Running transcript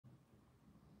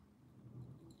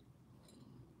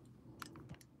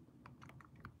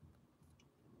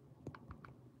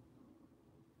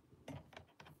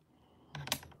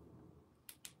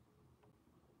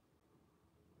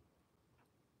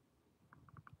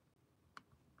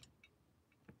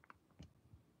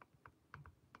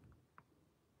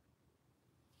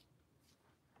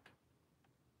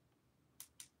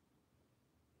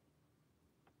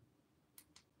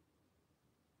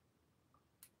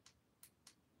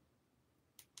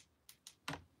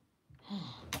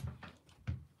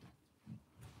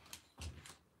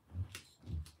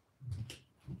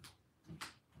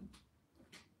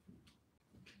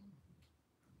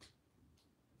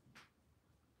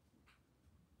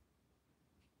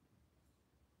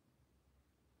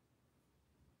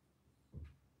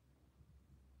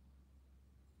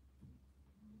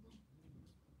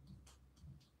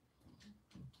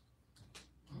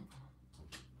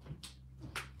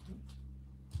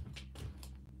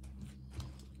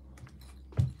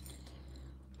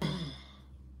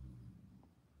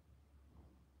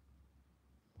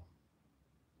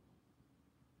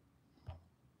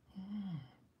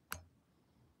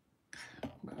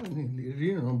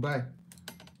Bye.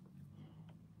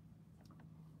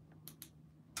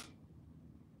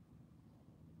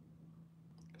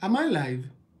 Am I live?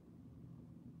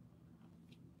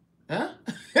 Huh?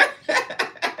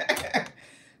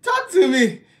 Talk to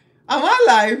me. Am I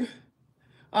live?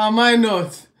 Am I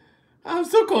not? I'm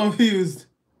so confused.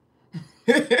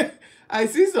 I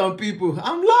see some people.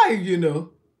 I'm live, you know.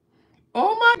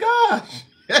 Oh my gosh.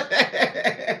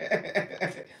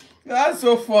 That's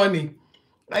so funny.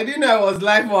 I didn't know I was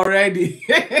live already.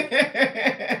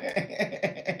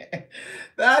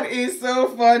 That is so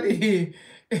funny.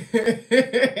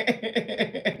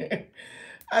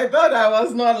 I thought I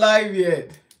was not live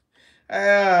yet.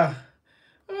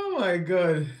 Oh my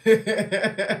God.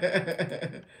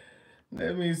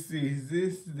 Let me see. Is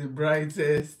this the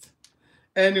brightest?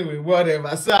 Anyway,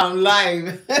 whatever. So I'm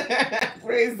live.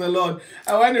 Praise the Lord.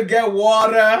 I went to get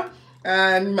water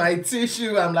and my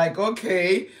tissue. I'm like,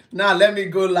 okay, now let me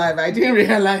go live. I didn't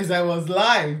realize I was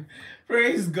live.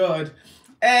 Praise God.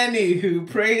 Anywho,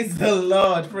 praise the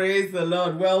Lord. Praise the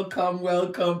Lord. Welcome,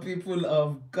 welcome, people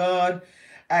of God.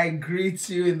 I greet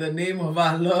you in the name of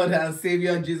our Lord and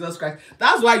Savior Jesus Christ.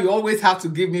 That's why you always have to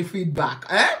give me feedback.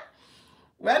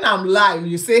 When I'm live,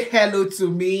 you say hello to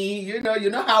me. You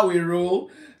know how we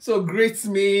roll. So greet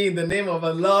me in the name of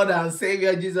our Lord and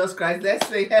Savior Jesus Christ. Let's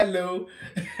say hello.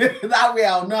 That way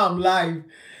I'll know I'm live.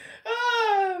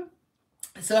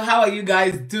 So how are you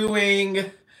guys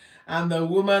doing? I'm the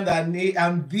woman that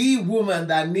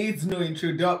needs no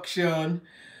introduction.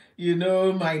 You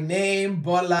know my name,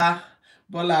 Bola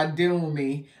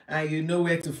Deumi, and you know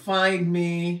where to find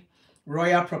me.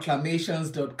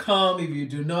 RoyalProclamations.com if you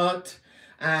do not.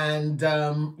 And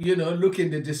look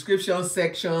in the description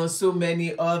section. So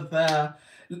many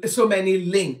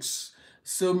links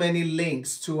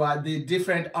to the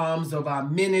different arms of our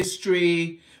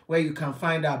ministry, where you can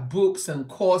find our books and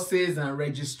courses and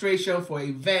registration for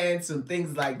events and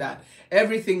things like that.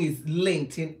 Everything is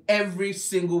linked in every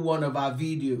single one of our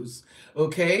videos.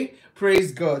 Okay,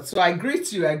 praise God. So I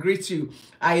greet you.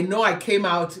 I know I came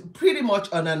out pretty much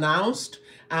unannounced,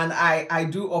 and I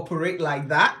do operate like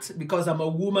that because I'm a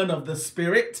woman of the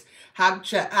Spirit.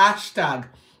 Hashtag,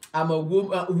 I'm a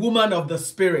woman of the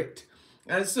Spirit.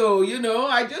 And so,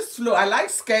 I just flow. I like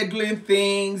scheduling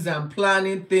things and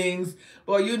planning things.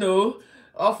 But,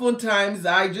 oftentimes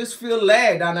I just feel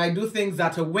led and I do things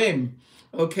at a whim.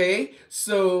 Okay?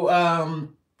 So,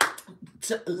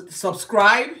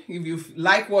 subscribe if you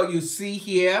like what you see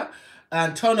here,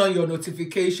 and turn on your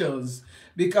notifications,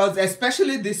 because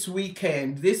especially this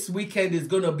weekend is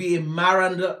going to be a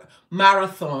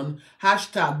marathon,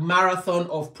 hashtag marathon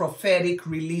of prophetic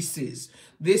releases.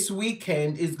 This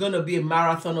weekend is going to be a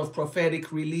marathon of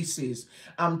prophetic releases.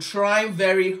 I'm trying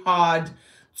very hard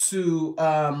to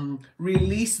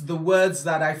release the words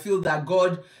that I feel that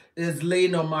God is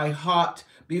laying on my heart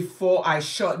before I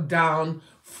shut down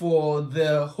for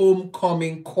the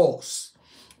homecoming course.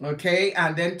 Okay,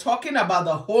 and then talking about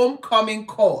the homecoming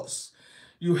course,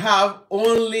 you have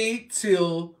only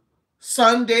till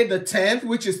Sunday the 10th,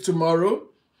 which is tomorrow,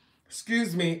 at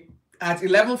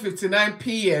 11:59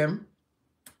 p.m.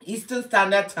 Eastern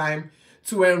Standard Time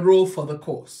to enroll for the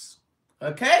course.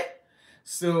 Okay?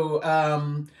 So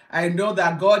I know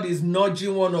that God is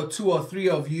nudging 1 or 2 or 3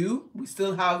 of you. We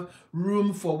still have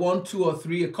room for 1, 2 or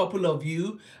 3, a couple of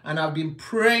you. And I've been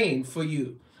praying for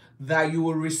you that you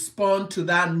will respond to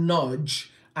that nudge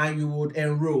and you would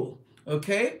enroll.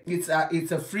 Okay? It's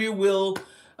a free will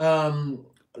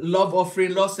love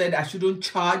offering. Lord said I shouldn't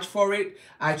charge for it.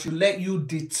 I should let you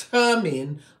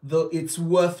determine its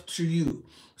worth to you.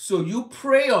 So you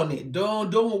pray on it.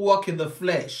 Don't walk in the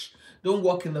flesh. Don't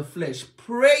walk in the flesh.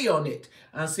 Pray on it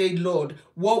and say, Lord,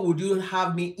 what would you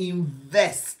have me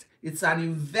invest? It's an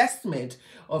investment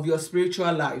of your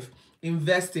spiritual life.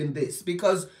 Invest in this,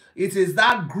 because it is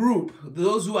that group,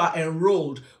 those who are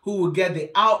enrolled, who will get the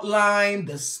outline,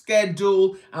 the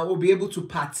schedule, and will be able to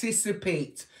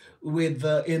participate with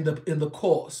in the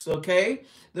course. Okay,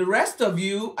 the rest of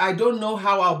you, I don't know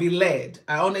how I'll be led.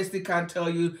 I honestly can't tell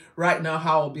you right now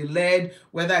how I'll be led,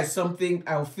 whether it's something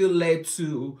I'll feel led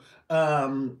to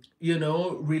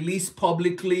release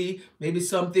publicly, maybe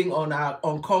something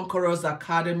on Conquerors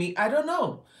Academy. I don't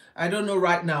know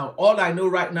right now. All I know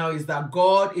right now is that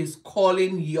God is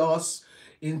calling us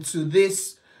into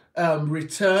this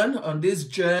return, on this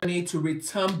journey to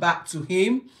return back to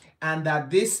Him, and that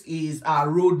this is our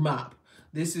roadmap.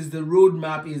 This is the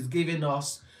roadmap He's giving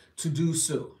us to do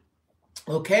so.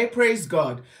 Okay, praise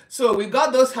God. So we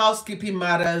got those housekeeping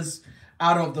matters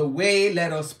out of the way.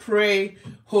 Let us pray.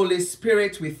 Holy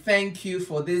Spirit, we thank you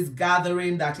for this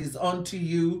gathering that is unto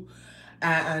you.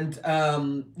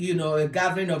 and you know, a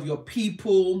gathering of your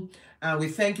people. And we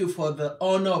thank you for the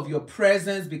honor of your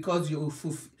presence, because you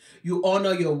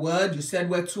honor your word. You said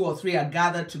where two or three are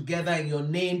gathered together in your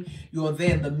name, you are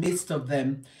there in the midst of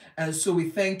them. And so we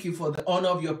thank you for the honor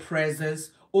of your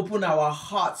presence. Open our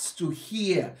hearts to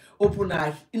hear. Open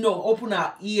our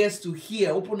ears to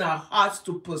hear. Open our hearts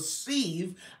to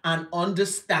perceive and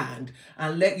understand.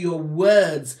 And let your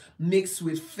words mix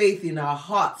with faith in our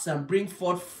hearts and bring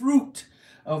forth fruit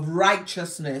of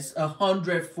righteousness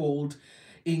 100-fold.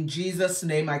 In Jesus'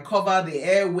 name, I cover the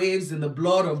airwaves in the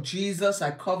blood of Jesus.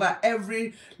 I cover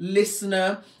every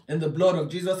listener in the blood of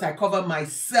Jesus. I cover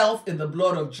myself in the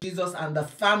blood of Jesus, and the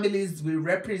families we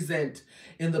represent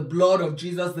in the blood of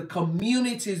Jesus, the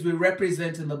communities we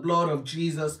represent in the blood of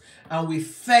Jesus. And we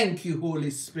thank you,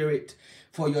 Holy Spirit,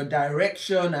 for your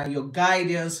direction and your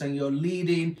guidance and your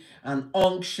leading and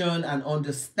unction and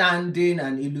understanding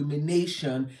and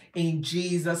illumination, in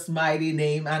Jesus' mighty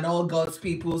name. And all God's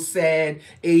people said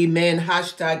amen.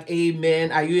 Hashtag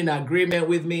amen. Are you in agreement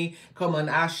with me? Come on,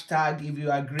 hashtag if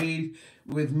you agree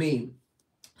with me.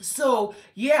 So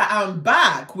yeah, I'm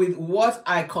back with what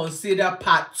I consider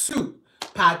part two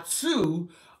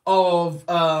of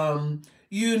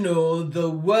you know, the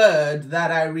word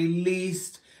that I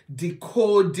released,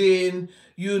 decoding,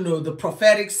 you know, the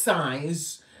prophetic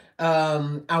signs,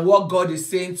 and what God is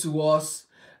saying to us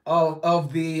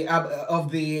of the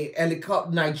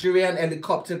Nigerian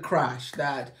helicopter crash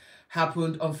that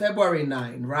happened on February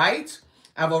 9, right?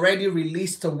 I've already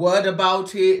released a word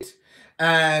about it,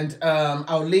 and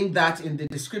I'll link that in the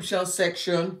description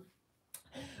section.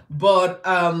 But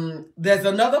there's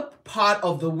another part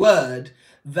of the word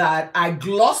that I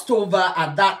glossed over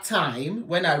at that time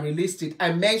when I released it.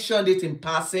 I mentioned it in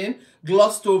passing,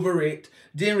 glossed over it,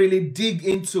 didn't really dig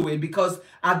into it, because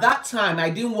at that time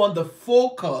I didn't want the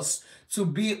focus to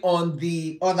be on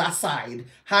the other side.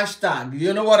 Hashtag,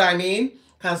 you know what I mean?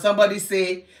 Can somebody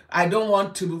say, I don't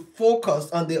want to focus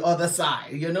on the other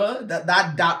side, you know,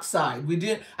 that dark side.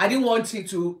 I didn't want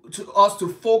it us to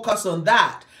focus on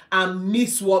that and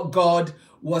miss what God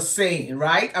was saying,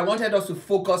 right? I wanted us to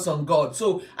focus on God.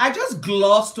 So I just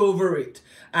glossed over it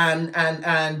and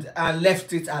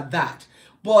left it at that.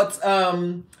 But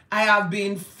I have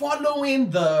been following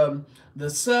the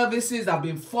services. I've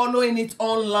been following it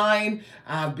online.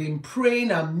 I've been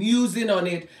praying and musing on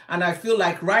it. And I feel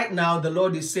like right now the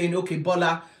Lord is saying, okay,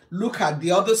 Bola, look at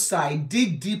the other side,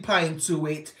 dig deeper into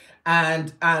it,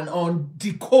 and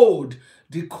decode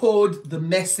the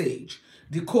message,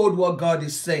 decode what God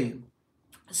is saying.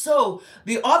 So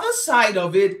the other side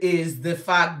of it is the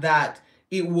fact that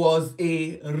it was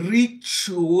a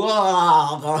ritual.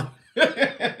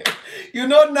 You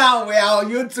know, now we are on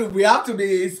YouTube, we have to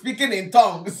be speaking in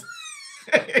tongues.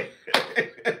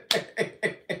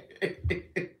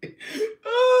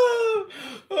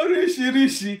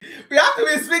 Rishi. We have to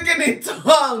be speaking in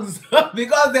tongues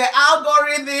because the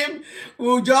algorithm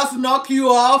will just knock you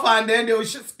off, and then they will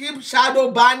keep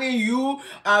shadow banning you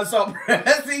and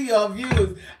suppressing your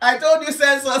views. I told you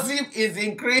censorship is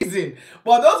increasing.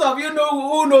 But those of you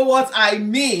who know what I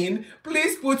mean,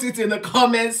 please put it in the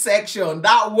comment section,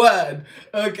 that word.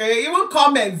 Okay, even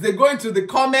comments, they go into the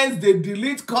comments, they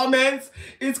delete comments.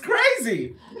 It's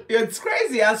crazy. It's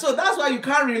crazy. And so that's why you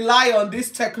can't rely on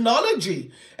this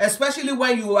technology, especially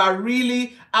when you are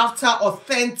really after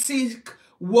authentic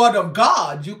word of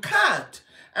God. You can't.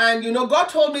 And you know, God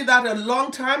told me that a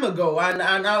long time ago,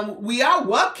 and we are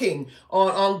working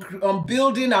on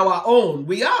building our own.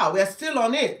 We're still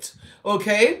on it.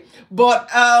 Okay, but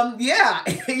yeah,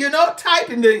 you know, type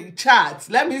in the chat.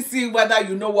 Let me see whether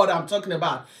you know what I'm talking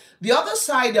about. The other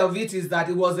side of it is that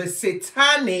it was a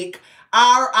satanic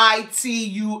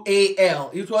ritual.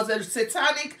 It was a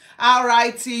satanic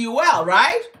ritual,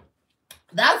 right?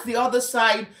 That's the other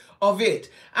side of it.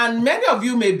 And many of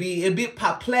you may be a bit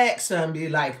perplexed and be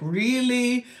like,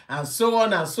 really? And so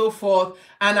on and so forth.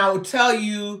 And I will tell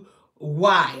you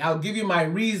why. I'll give you my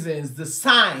reasons, the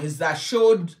signs that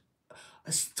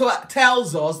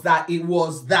tells us that it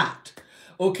was that.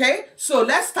 Okay? So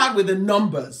let's start with the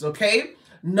numbers, okay?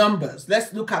 Numbers.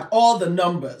 Let's look at all the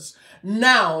numbers.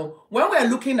 Now, when we're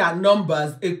looking at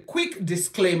numbers, a quick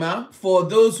disclaimer for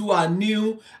those who are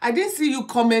new. I didn't see you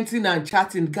commenting and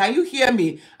chatting. Can you hear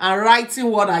me and writing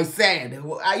what I said?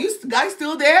 Are you guys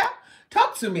still there?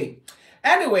 Talk to me.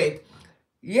 Anyway,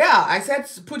 yeah, I said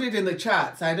put it in the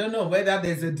chats. I don't know whether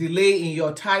there's a delay in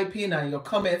your typing and your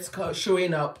comments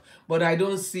showing up, but I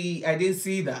didn't see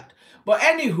that. But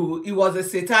anywho, it was a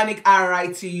satanic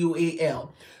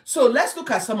ritual. So let's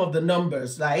look at some of the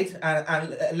numbers, right?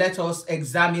 And let us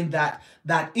examine that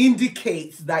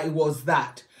indicates that it was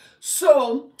that.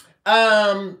 So,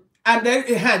 and then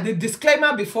it had the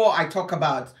disclaimer before I talk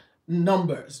about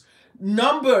numbers.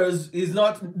 Numbers is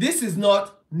not, this is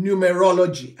not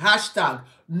numerology. Hashtag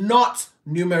not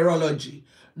numerology,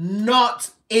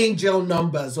 not angel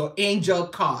numbers or angel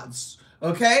cards.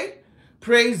 Okay?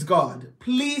 Praise God.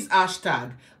 Please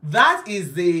hashtag. That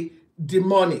is the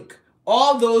demonic.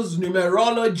 All those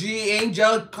numerology,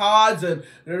 angel cards, and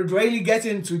really get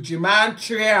into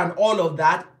gematria and all of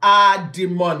that are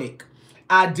demonic.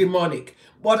 Are demonic.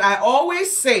 But I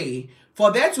always say,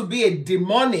 for there to be a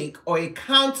demonic or a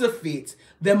counterfeit,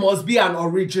 there must be an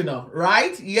original,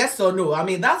 right? Yes or no? I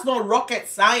mean, that's not rocket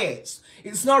science.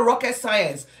 It's not rocket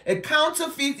science. A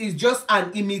counterfeit is just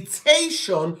an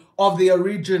imitation of the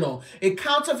original. A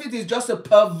counterfeit is just a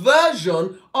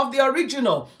perversion of the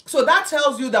original. So that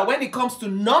tells you that when it comes to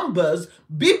numbers,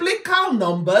 biblical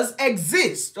numbers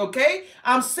exist, okay?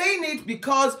 I'm saying it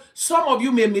because some of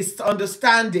you may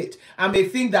misunderstand it and may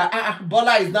think that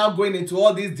Bola is now going into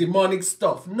all this demonic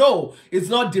stuff. No, it's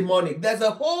not demonic. There's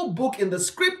a whole book in the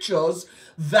scriptures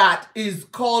that is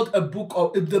called the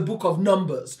book of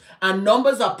Numbers. And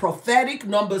numbers are prophetic,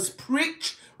 numbers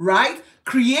preach, right?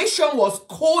 Creation was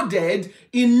coded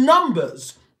in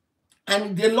numbers.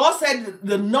 And the Lord said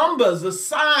the numbers, the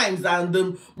signs and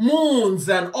the moons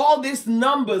and all these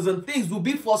numbers and things will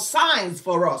be for signs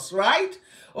for us, right?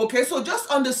 Okay, so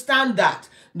just understand that.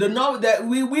 We know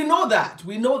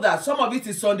that some of it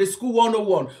is Sunday School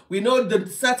 101. We know the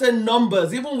certain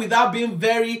numbers, even without being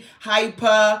very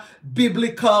hyper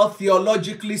biblical,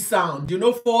 theologically sound.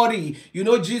 40.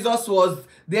 Jesus was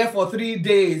there for 3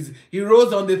 days. He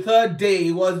rose on the 3rd day.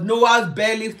 It was Noah's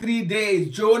belly 3 days,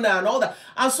 Jonah and all that,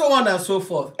 and so on and so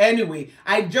forth. Anyway,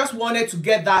 I just wanted to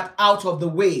get that out of the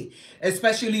way,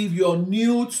 especially if you're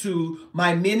new to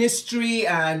my ministry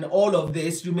and all of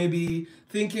this. You may be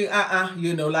thinking,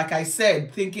 like I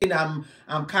said, thinking I'm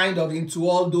kind of into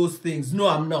all those things. No,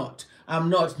 I'm not.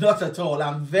 Not at all.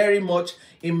 I'm very much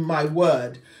in my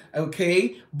word,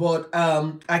 okay? But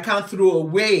I can't throw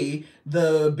away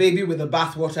the baby with the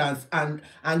bathwater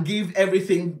and give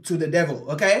everything to the devil,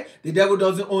 okay? The devil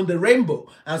doesn't own the rainbow.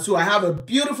 And so I have a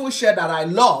beautiful shirt that I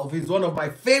love. It's one of my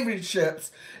favorite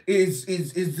shirts. Is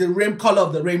the color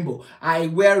of the rainbow. I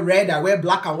wear red, I wear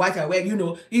black and white, I wear,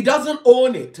 he doesn't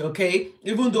own it, okay?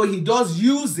 Even though he does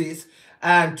use it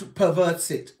and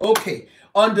perverts it. Okay,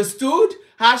 understood?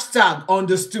 Hashtag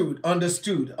understood.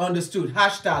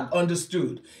 Hashtag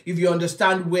understood. If you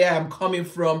understand where I'm coming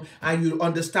from and you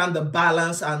understand the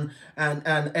balance and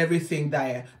everything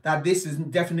there, that this is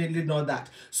definitely not that.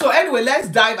 So anyway, let's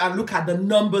dive and look at the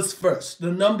numbers first.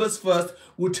 The numbers first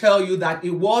will tell you that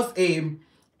it was a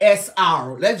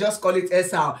SR. Let's just call it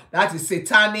SR. That is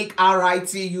satanic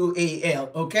ritual.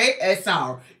 Okay?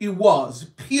 SR. It was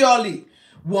purely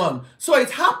one. So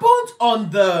it happened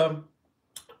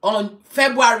on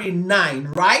February 9,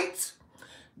 right?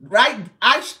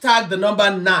 Hashtag the number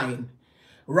 9.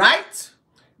 Right?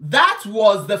 That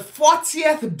was the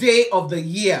 40th day of the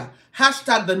year.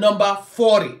 Hashtag the number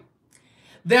 40.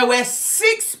 There were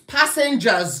 6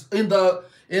 passengers in the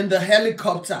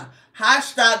helicopter.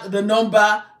 Hashtag the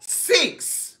number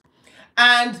 6.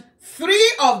 And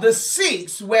 3 of the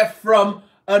 6 were from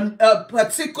a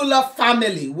particular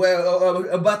family,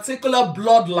 a particular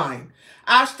bloodline.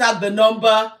 Hashtag the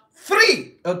number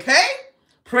 3. Okay?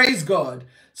 Praise God.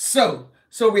 So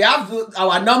we have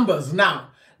our numbers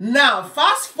now. Now,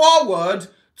 fast forward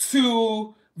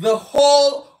to the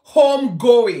whole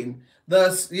homegoing,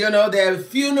 their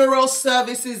funeral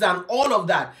services and all of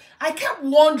that. I kept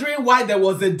wondering why there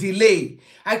was a delay.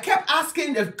 I kept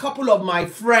asking a couple of my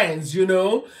friends,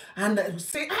 and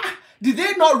say, did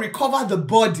they not recover the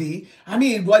body? I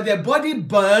mean, was their body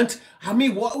burnt? I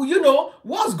mean,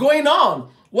 what's going on?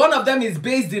 One of them is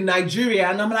based in Nigeria,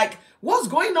 and I'm like, what's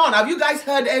going on? Have you guys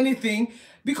heard anything?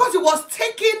 Because it was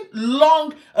taking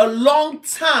a long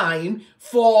time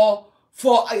for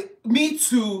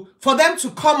them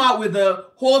to come out with the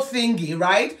whole thingy,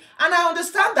 right? And I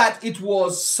understand that it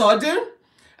was sudden.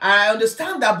 I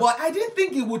understand that, but I didn't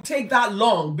think it would take that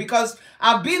long, because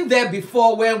I've been there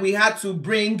before when we had to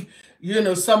bring,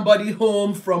 somebody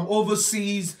home from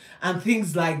overseas and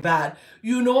things like that,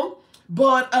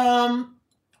 But,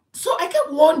 so I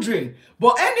kept wondering.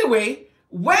 But anyway,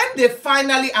 when they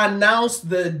finally announced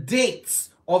the dates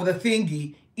of the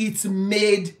thingy, it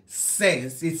made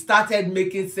sense. It started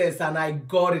making sense, and I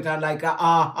got it. I'm like,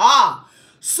 aha.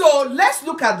 So let's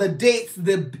look at the dates.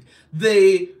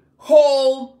 The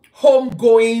whole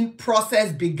homegoing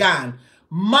process began.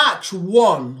 March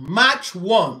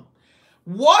 1.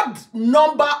 What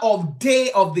number of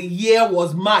day of the year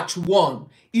was March 1?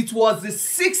 It was the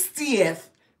 60th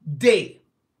day.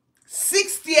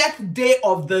 60th day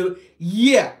of the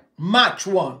year, March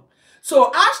 1.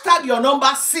 So hashtag your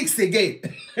number 6 again.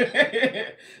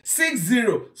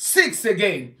 606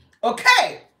 again.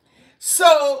 Okay.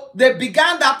 So they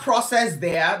began that process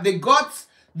there. They got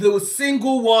the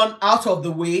single one out of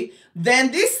the way.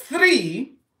 Then these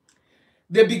three,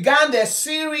 they began their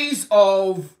series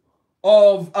of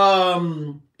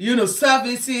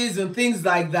services and things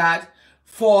like that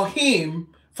for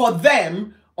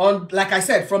them on, like I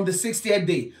said, from the 60th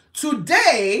day.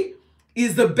 Today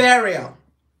is the burial.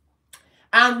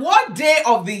 And what day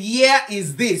of the year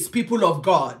is this, people of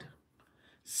God?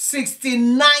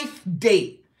 69th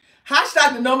day.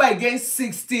 Hashtag the number again,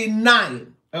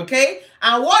 69. Okay?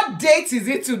 And what date is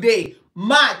it today?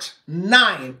 March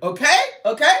 9. Okay?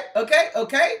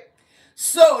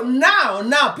 So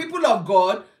now, people of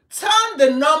God, turn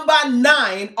the number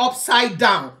 9 upside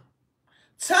down.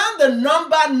 Turn the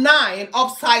number 9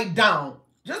 upside down.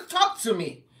 Just talk to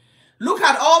me. Look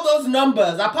at all those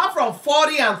numbers. Apart from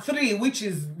 40 and 3, which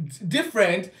is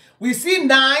different, we see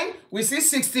 9, we see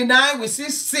 69, we see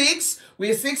 6,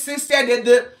 we see 60.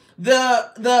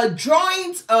 The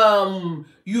joint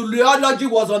eulogy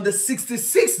was on the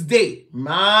 66th day.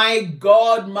 My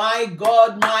God.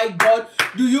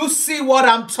 Do you see what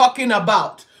I'm talking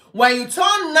about? When you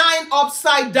turn 9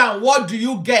 upside down, what do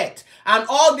you get? And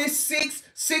all these six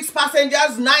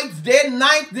passengers, ninth day,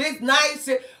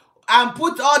 and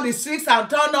put all the 6 and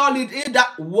turn all it in,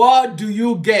 that, what do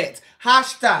you get?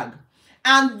 Hashtag.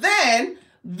 And then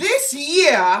this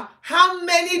year, how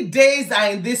many days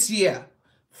are in this year?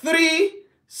 3,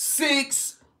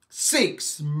 6,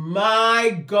 6. My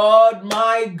God,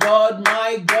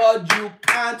 you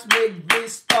can't make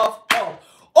this stuff up.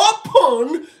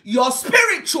 Open your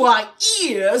spiritual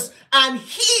ears and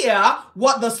hear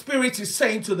what the Spirit is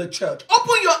saying to the church.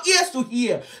 Open your ears to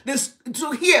hear this.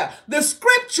 The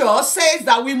scripture says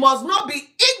that we must not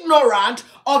be ignorant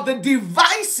of the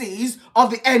devices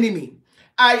of the enemy.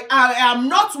 I am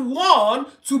not one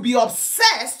to be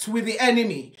obsessed with the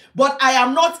enemy, but I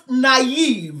am not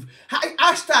naive.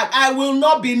 Hashtag, I will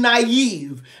not be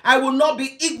naive. I will not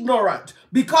be ignorant,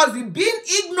 because being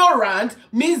ignorant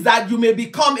means that you may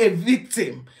become a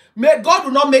victim. God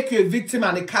will not make you a victim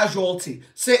and a casualty.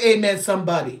 Say amen,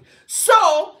 somebody.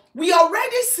 So we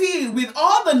already see with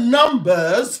all the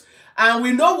numbers, and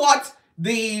we know what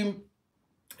the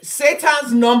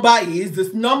Satan's number is,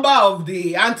 this number of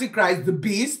the Antichrist, the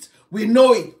beast. We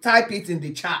know it. Type it in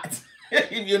the chat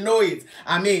if you know it.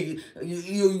 I mean,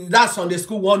 that's Sunday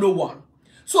School 101.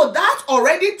 So that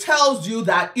already tells you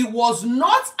that it was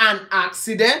not an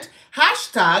accident.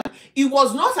 Hashtag, it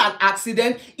was not an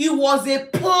accident. It was a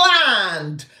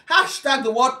planned. Hashtag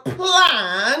the word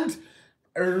planned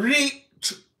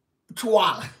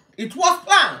ritual. It was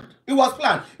planned. It was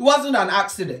planned. It wasn't an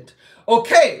accident.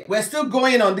 Okay, we're still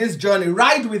going on this journey.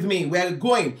 Ride with me. We're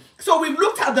going. So we've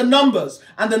looked at the numbers,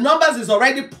 and the numbers is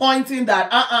already pointing that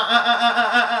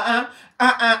I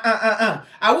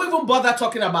won't even bother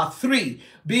talking about 3,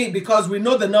 because we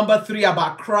know the number 3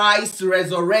 about Christ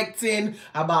resurrecting,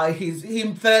 about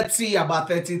him 30, about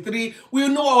 33. We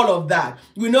know all of that.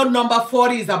 We know number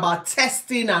 40 is about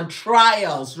testing and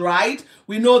trials, right?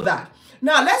 We know that.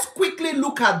 Now let's quickly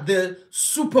look at the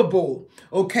Super Bowl,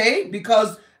 okay?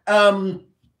 Because I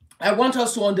want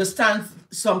us to understand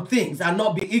some things and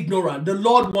not be ignorant. The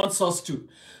Lord wants us to.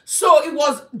 So it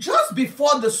was just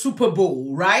before the Super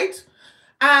Bowl, right?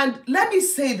 And let me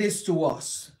say this to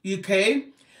us, okay?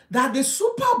 That the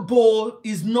Super Bowl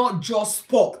is not just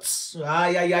sports.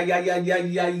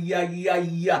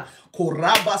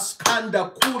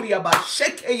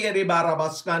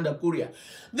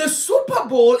 The Super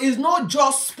Bowl is not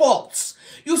just sports.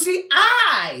 You see,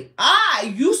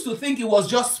 I used to think it was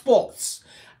just sports,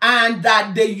 and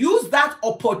that they used that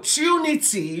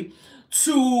opportunity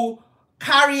to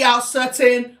carry out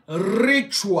certain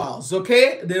rituals,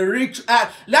 okay?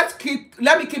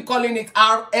 Let me keep calling it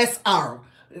RSR,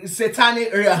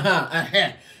 satanic.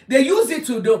 They use it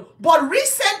to do. But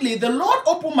recently, the Lord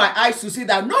opened my eyes to see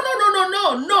that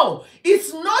no.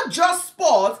 It's not just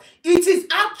sports. It is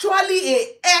actually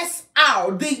a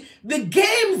SR. The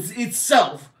games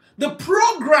itself, the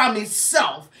program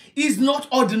itself is not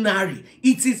ordinary.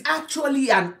 It is actually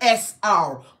an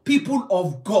SR. People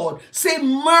of God, say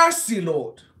mercy,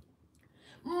 Lord.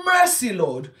 Mercy,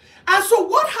 Lord. And so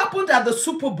what happened at the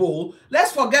Super Bowl?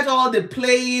 Let's forget all the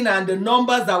playing and the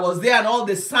numbers that was there and all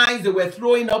the signs they were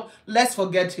throwing up. Let's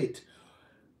forget it.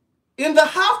 In the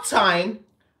halftime,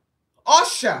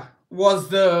 Usher was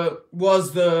the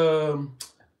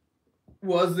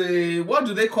what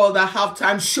do they call that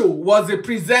halftime show? Was the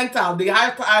presenter, the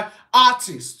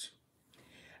artist.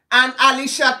 And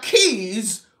Alicia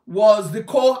Keys was the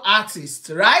co-artist,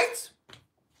 right?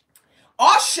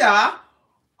 Usher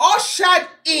ushered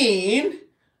in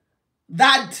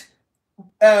that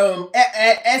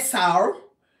SR.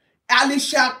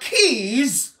 Alicia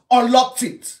Keys unlocked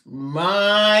it.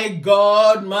 My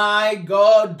God,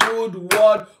 good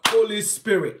word, Holy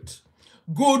Spirit.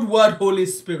 Good word, Holy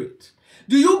Spirit.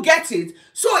 Do you get it?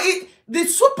 So the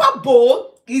Super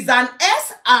Bowl is an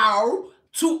SR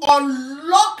to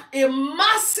unlock a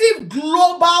massive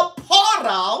global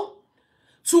portal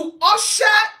to usher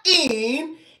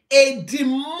in a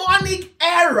demonic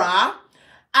era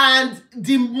and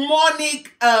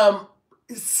demonic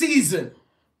season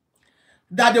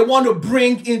that they want to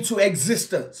bring into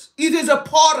existence. It is a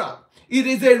portal. It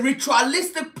is a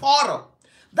ritualistic portal.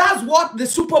 That's what the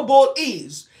Super Bowl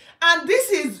is. And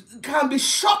this can be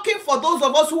shocking for those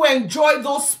of us who enjoy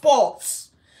those sports.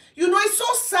 You know, it's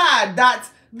so sad that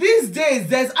these days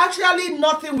there's actually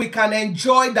nothing we can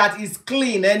enjoy that is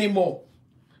clean anymore.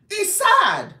 It's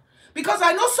sad because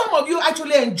I know some of you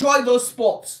actually enjoy those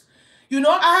sports. You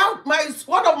know, I have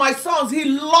one of my sons, he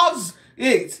loves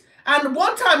it. And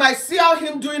one time I see how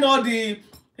him doing all the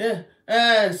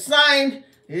sign.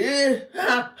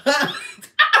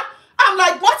 I'm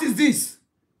like, what is this?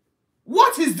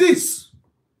 What is this?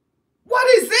 What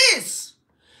is this?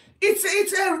 It's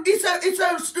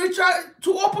a spiritual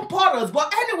to open portals.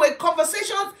 But anyway,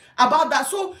 conversations about that.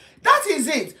 So that is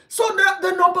it. So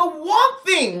the number one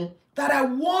thing that I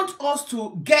want us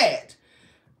to get,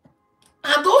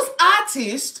 and those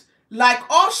artists like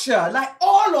Usher, like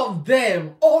all of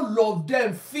them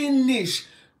finish,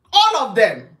 all of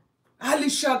them,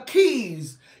 Alicia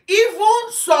Keys,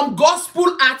 even some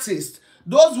gospel artists.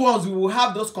 Those ones, we will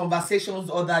have those conversations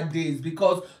other days,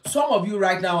 because some of you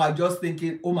right now are just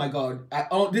thinking, oh my God,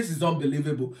 this is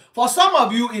unbelievable. For some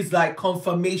of you, it's like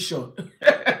confirmation.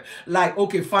 Like,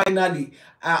 okay, finally,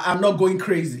 I'm not going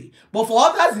crazy. But for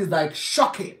others, it's like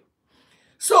shocking.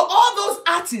 So all those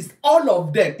artists, all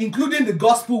of them, including the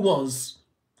gospel ones,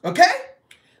 okay?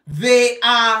 They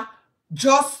are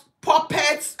just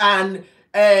puppets and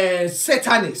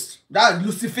Satanists. That's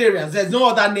Luciferians. There's no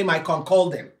other name I can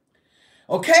call them.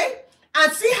 Okay?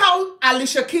 And see how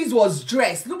Alicia Keys was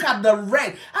dressed. Look at the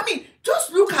red. I mean,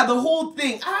 just look at the whole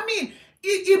thing. I mean,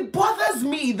 it bothers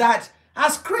me that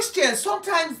as Christians,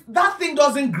 sometimes that thing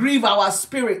doesn't grieve our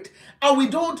spirit. And we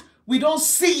don't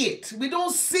see it. We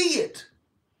don't see it.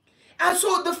 And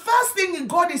so the first thing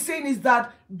God is saying is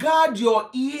that guard your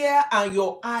ear and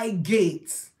your eye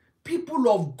gates. People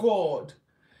of God.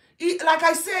 Like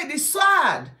I said, it's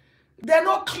sad. They're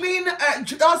not clean,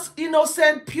 just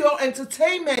innocent, pure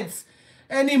entertainment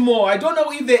anymore. I don't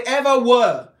know if they ever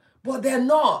were, but they're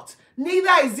not.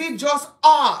 Neither is it just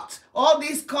art. All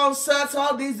these concerts,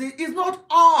 all these, it's not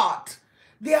art.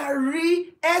 They are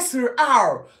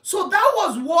re-SR. So that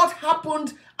was what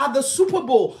happened at the Super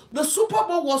Bowl. The Super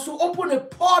Bowl was to open a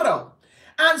portal.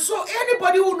 And so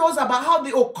anybody who knows about how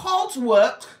the occult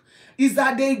works is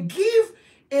that they give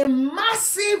a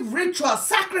massive ritual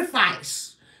sacrifice.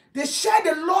 They shed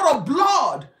a lot of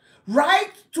blood, right?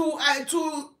 To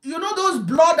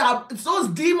those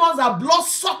demons are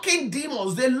blood-sucking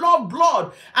demons. They love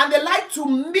blood. And they like to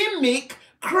mimic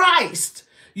Christ.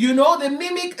 You know, they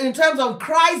mimic in terms of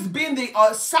Christ being the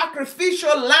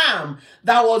sacrificial lamb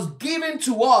that was given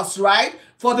to us, right?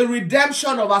 For the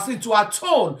redemption of our sin, to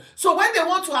atone. So when they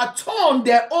want to atone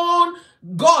their own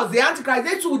gods, the Antichrist,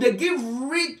 they give,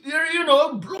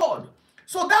 blood.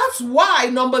 So that's why,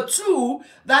 number two,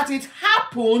 that it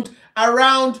happened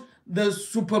around the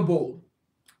Super Bowl.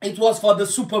 It was for the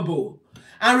Super Bowl.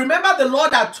 And remember, the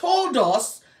Lord had told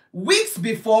us weeks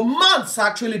before, months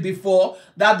actually before,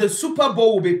 that the Super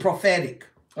Bowl will be prophetic.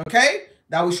 Okay?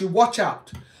 That we should watch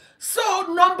out.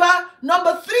 So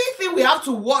number three thing we have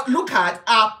to look at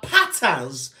are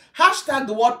patterns. Hashtag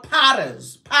the word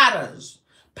patterns.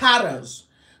 Patterns.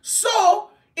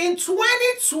 So in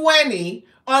 2020,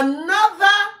 another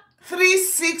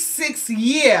 366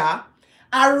 year,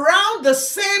 around the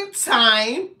same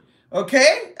time,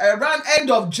 okay, around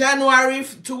end of January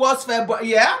towards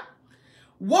February, yeah,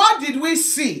 what did we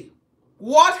see?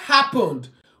 What happened?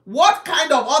 What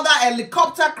kind of other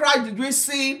helicopter crash did we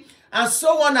see? And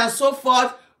so on and so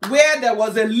forth, where there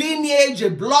was a lineage, a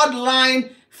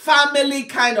bloodline, family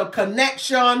kind of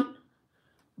connection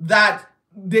that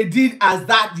they did as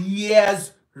that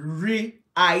year's RITUAL.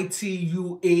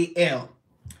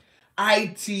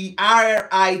 RITUAL.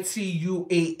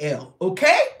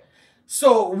 Okay?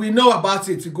 So we know about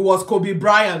it. It was Kobe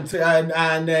Bryant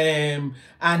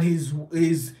and his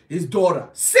daughter.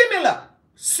 Similar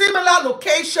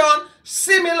location,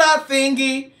 similar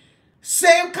thingy,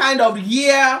 same kind of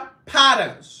year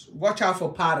patterns. Watch out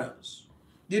for patterns.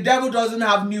 The devil doesn't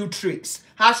have new tricks.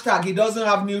 Hashtag, he doesn't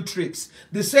have new tricks.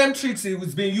 The same tricks he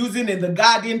was been using in the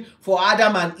garden for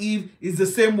Adam and Eve is the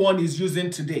same one he's using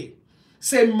today.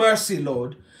 Say mercy,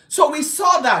 Lord. So we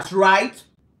saw that, right?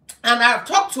 And I've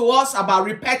talked to us about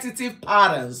repetitive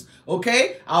patterns,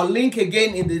 okay? I'll link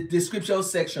again in the description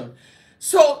section.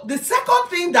 So the second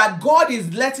thing that God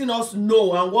is letting us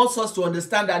know and wants us to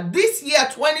understand that this year,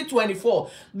 2024,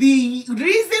 the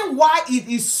reason why it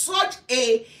is such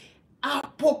a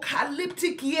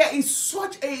apocalyptic year is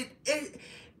such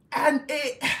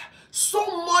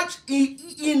so much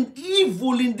in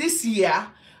evil in this year.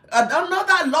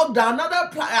 Another lockdown,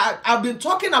 I've been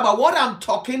talking about what I'm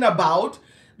talking about,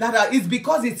 that is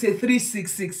because it's a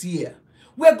 366 year.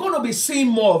 We're going to be seeing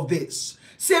more of this.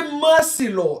 Say mercy,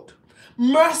 Lord.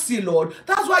 Mercy, Lord.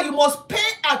 That's why you must pay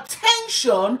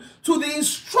attention to the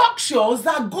instructions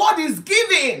that God is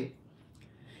giving.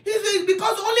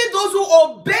 Because only those who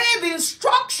obey the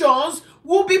instructions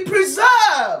will be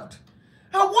preserved.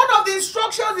 And one of the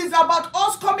instructions is about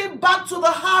us coming back to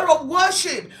the heart of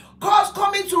worship. God's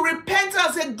coming to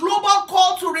repentance, a global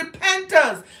call to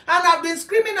repentance. And I've been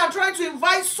screaming and trying to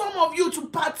invite some of you to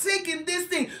partake in this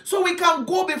thing so we can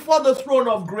go before the throne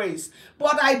of grace.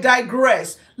 But I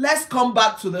digress. Let's come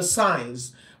back to the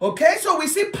signs. Okay, so we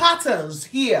see patterns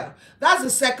here. That's the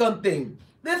second thing.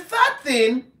 The third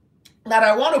thing that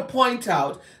I want to point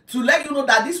out to let you know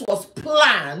that this was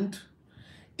planned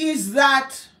is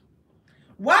that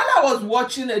while I was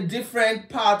watching a different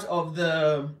part of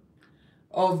the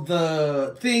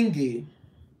thingy,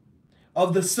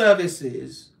 of the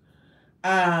services,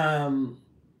 and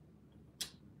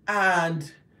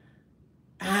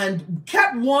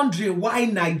kept wondering why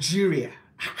Nigeria?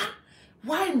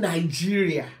 Why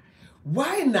Nigeria?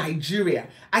 Why Nigeria?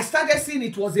 I started seeing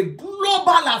it was a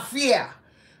global affair.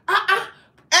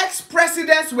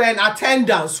 Ex-presidents were in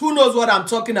attendance. Who knows what I'm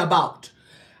talking about?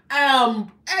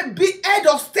 Head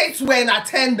of states were in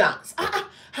attendance.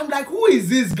 I'm like, who is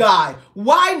this guy?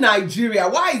 Why Nigeria?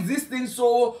 Why is this thing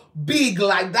so big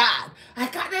like that? I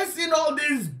can't see all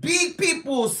these big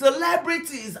people,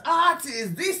 celebrities,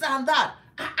 artists, this and that.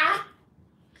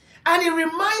 And it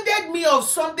reminded me of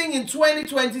something in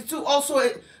 2022, also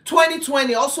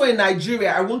 2020, also in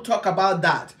Nigeria. I won't talk about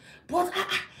that. But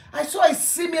I saw a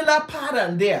similar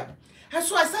pattern there. And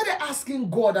so I started asking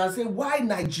God and saying, why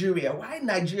Nigeria? Why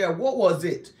Nigeria? What was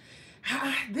it?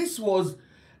 This was,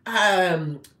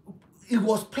 it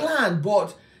was planned,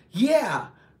 but yeah.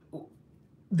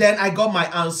 Then I got my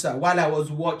answer while I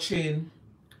was watching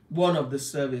one of the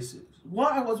services.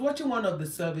 I was watching one of the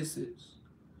services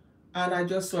and I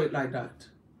just saw it like that.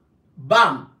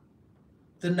 Bam!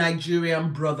 The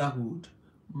Nigerian Brotherhood.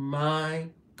 My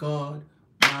God,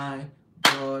 my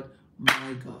God,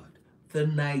 my God. The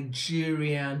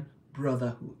Nigerian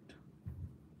Brotherhood.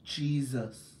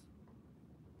 Jesus.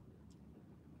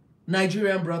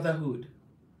 Nigerian Brotherhood.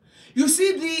 You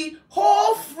see, the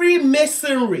whole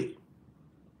Freemasonry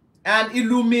and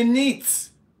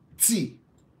Illuminati,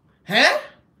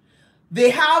 they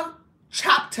have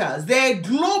chapters. They're a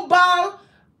global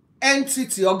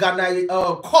entity,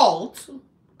 cult,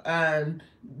 and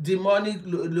demonic,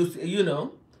 you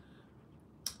know.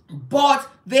 But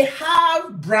they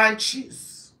have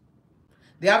branches.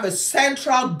 They have a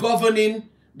central governing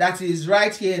that is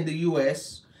right here in the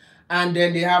US, and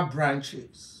then they have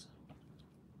branches.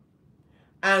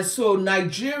 And so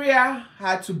Nigeria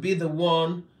had to be the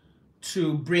one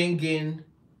to bring in,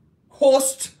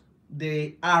 host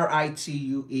the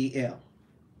RITUAL.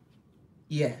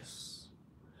 Yes.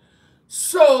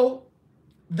 So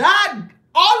that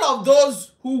all of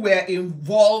those who were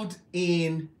involved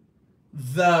in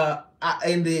the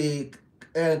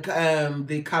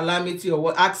calamity or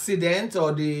what accident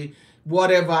or the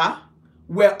whatever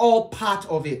were all part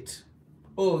of it.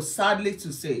 Oh, sadly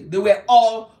to say, they were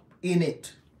all in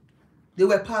it. They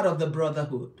were part of the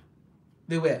Brotherhood.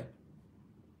 They were.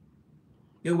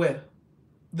 They were.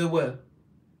 They were.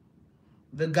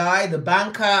 The guy, the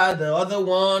banker, the other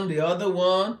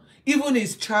one, even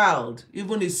his child,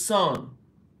 even his son,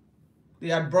 they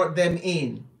had brought them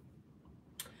in.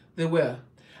 They were.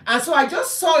 And so I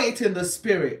just saw it in the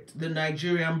spirit, the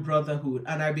Nigerian Brotherhood,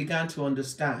 and I began to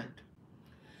understand.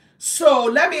 So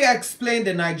let me explain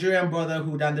the Nigerian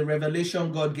Brotherhood and the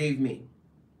revelation God gave me.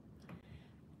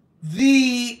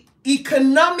 The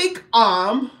economic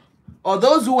arm, or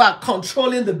those who are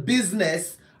controlling the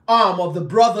business arm of the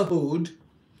Brotherhood,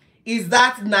 is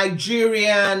that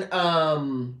Nigerian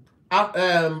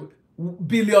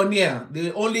billionaire,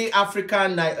 the only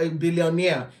African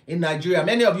billionaire in Nigeria.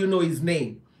 Many of you know his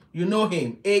name. You know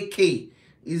him, AK.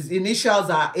 His initials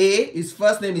are A. His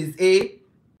first name is A.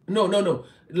 No.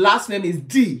 Last name is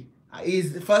D.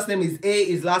 His first name is A.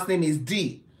 His last name is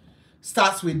D.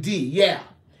 Starts with D. Yeah.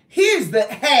 He is the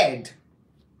head.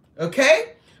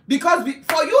 Okay? Because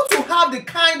for you to have the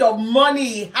kind of money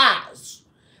he has,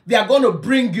 they are going to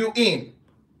bring you in.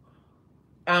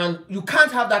 And you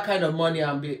can't have that kind of money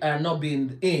and not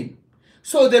being in.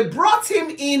 So they brought him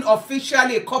in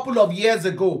officially a couple of years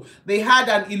ago. They had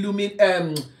an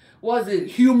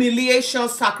humiliation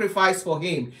sacrifice for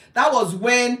him. That was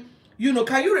when, you know,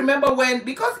 can you remember when,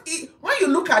 because when you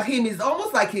look at him, it's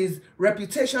almost like his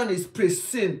reputation is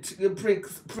precinct,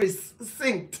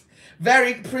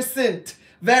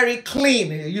 very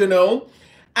clean, you know.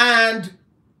 And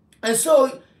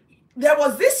so there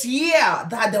was this year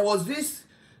that there was this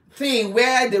thing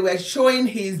where they were showing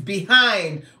his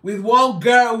behind with one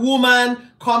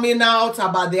woman coming out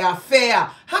about their affair.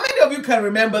 How many of you can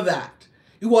remember that?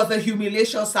 It was a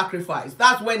humiliation sacrifice.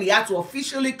 That's when he had to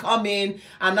officially come in,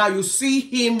 and now you see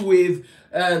him with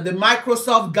the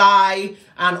Microsoft guy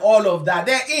and all of that.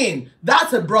 They're in.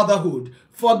 That's a brotherhood.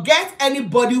 Forget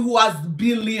anybody who has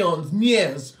billions,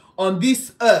 years on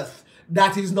this earth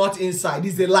that is not inside.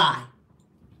 It's a lie.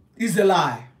 It's a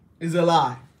lie. It's a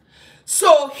lie.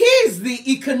 So he's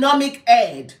the economic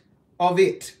head of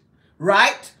it,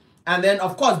 right? And then,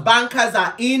 of course, bankers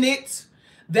are in it.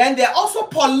 Then there are also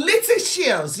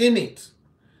politicians in it.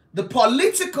 The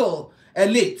political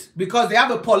elite, because they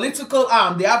have a political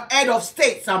arm. They have head of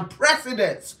states and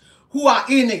presidents who are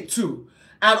in it too.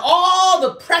 And all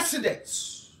the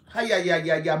presidents,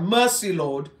 mercy,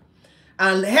 Lord,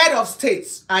 and head of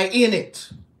states are in it.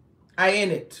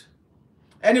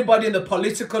 Anybody in the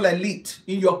political elite,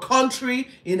 in your country,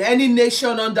 in any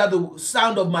nation under the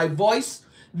sound of my voice,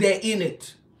 they're in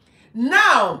it.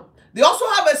 Now, they also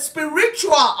have a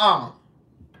spiritual arm.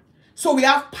 So we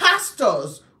have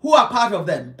pastors who are part of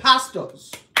them.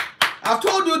 Pastors. I've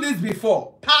told you this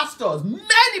before. Pastors.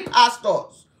 Many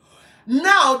pastors.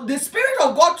 Now, the Spirit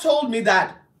of God told me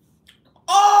that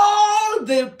all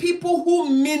the people who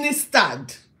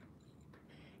ministered,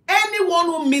 anyone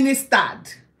who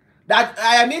ministered, that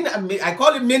I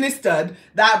call it ministered,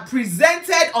 that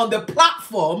presented on the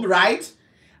platform, right?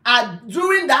 And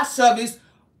during that service,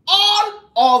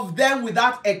 all of them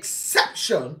without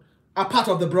exception are part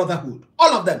of the brotherhood.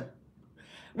 All of them.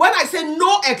 When I say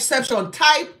no exception,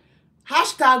 type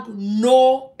hashtag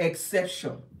no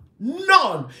exception.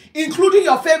 None. Including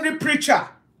your favorite preacher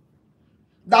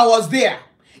that was there.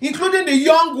 Including the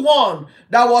young one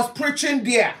that was preaching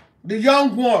there. The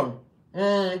young one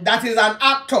that is an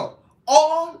actor.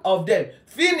 All of them.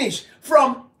 Finish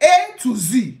from A to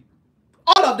Z.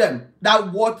 All of them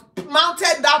that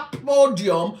mounted that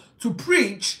podium to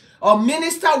preach or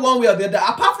minister one way or the other,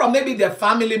 apart from maybe their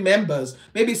family members,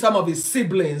 maybe some of his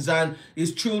siblings and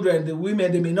his children, the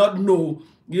women, they may not know,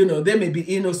 you know, they may be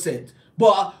innocent.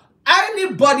 But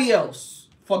anybody else,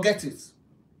 forget it.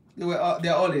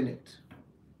 They're all in it.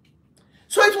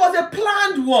 So it was a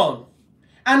planned one.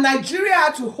 And Nigeria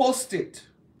had to host it.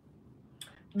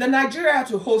 Nigeria had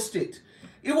to host it.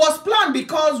 It was planned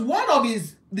because one of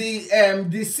the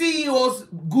CEO's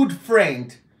good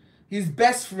friend, his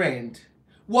best friend,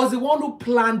 was the one who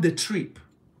planned the trip.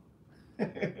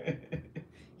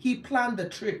 He planned the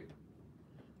trip.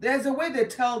 There's a way they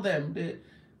tell them.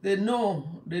 They know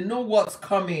what's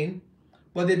coming,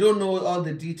 but they don't know all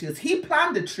the details. He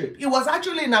planned the trip. It was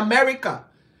actually in America.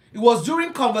 It was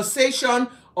during conversation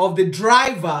of the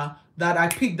driver that I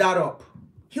picked that up.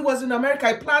 He was in America.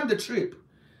 I planned the trip.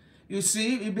 You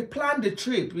see, he planned the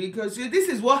trip because this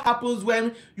is what happens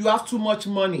when you have too much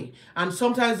money. And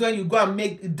sometimes when you go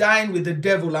and dine with the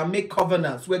devil and make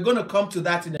covenants. We're going to come to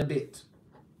that in a bit.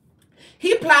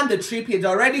 He planned the trip. He'd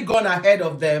already gone ahead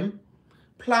of them,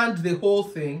 planned the whole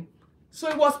thing. So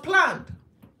it was planned.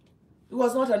 It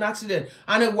was not an accident.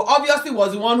 And it obviously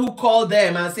was the one who called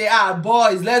them and said,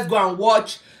 boys, let's go and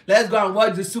watch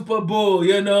the Super Bowl,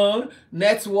 you know,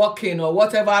 networking or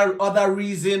whatever other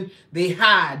reason they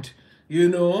had, you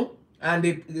know. And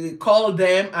they called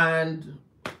them and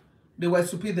they were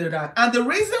stupid. And the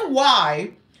reason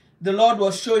why the Lord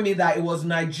was showing me that it was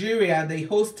Nigeria, they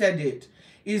hosted it,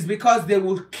 is because they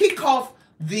will kick off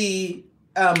the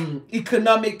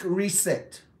economic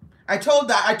reset. I told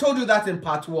you that in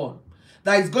part 1.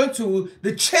 That is going to,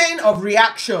 the chain of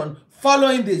reaction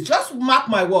following this. Just mark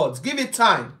my words. Give it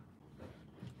time.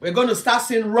 We're going to start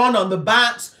seeing run on the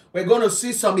banks. We're going to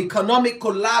see some economic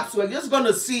collapse. We're just going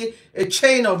to see a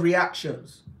chain of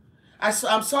reactions.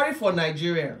 I'm sorry for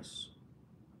Nigerians.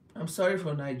 I'm sorry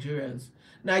for Nigerians.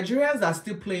 Nigerians are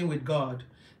still playing with God.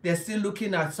 They're still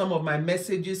looking at some of my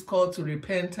messages, call to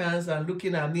repentance, and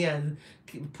looking at me and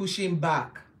pushing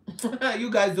back. You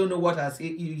guys don't know what has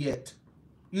hit you yet.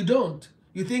 You don't.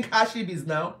 You think hardship is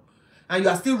now? And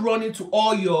you are still running to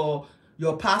all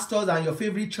your pastors and your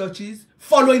favorite churches,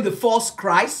 following the false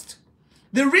Christ.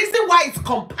 The reason why it's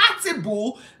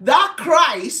compatible, that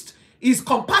Christ is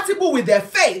compatible with their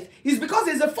faith, is because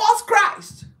it's a false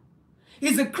Christ.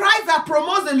 It's a Christ that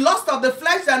promotes the lust of the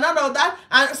flesh and none of that,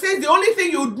 and says the only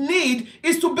thing you need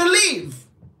is to believe.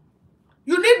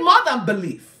 You need more than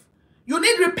belief. You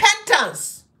need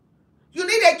repentance. You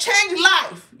need a changed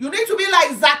life. You need to be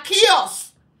like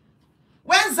Zacchaeus.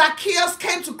 When Zacchaeus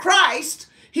came to Christ,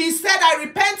 he said, I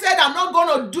repented, I'm not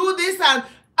going to do this, and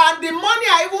the money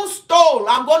I even stole,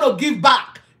 I'm going to give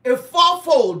back a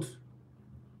fourfold.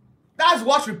 That's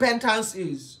what repentance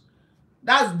is.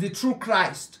 That's the true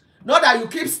Christ. Not that you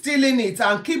keep stealing it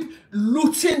and keep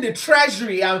looting the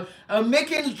treasury and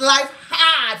making life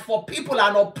hard for people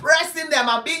and oppressing them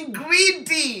and being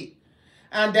greedy.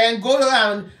 And then go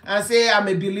and say, I'm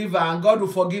a believer and God will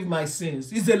forgive my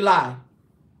sins. It's a lie.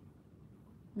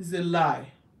 It's a lie.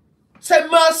 Say,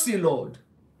 mercy, Lord.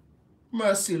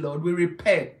 Mercy, Lord. We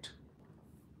repent.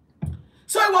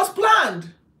 So it was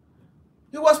planned.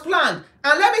 It was planned.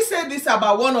 And let me say this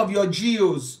about one of your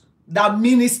GOs that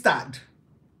ministered.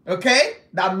 Okay?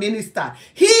 That ministered.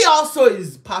 He also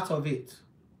is part of it.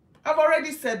 I've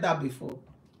already said that before.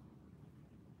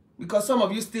 Because some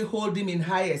of you still hold him in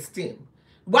high esteem.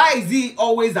 Why is he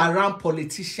always around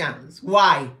politicians?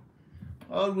 Why?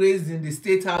 Always in the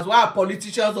State House. Why are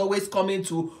politicians always coming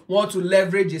to want to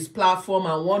leverage his platform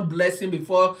and want blessing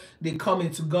before they come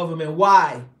into government?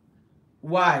 Why?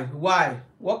 Why? Why?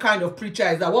 What kind of preacher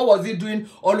is that? What was he doing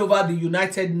all over the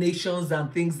United Nations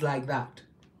and things like that?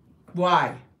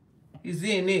 Why? Is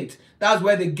he in it? That's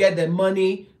where they get their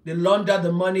money. They launder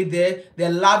the money there.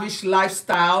 Their lavish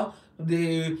lifestyle,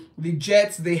 the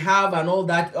jets they have and all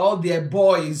that. All their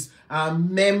boys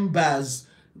and members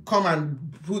come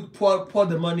and pour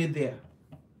the money there.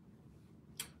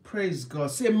 Praise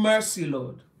God. Say mercy,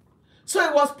 Lord. So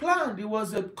it was planned. It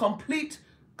was a complete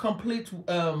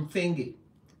thingy.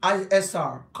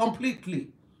 SR. Completely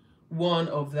one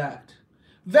of that.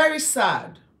 Very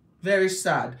sad. Very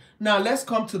sad. Now let's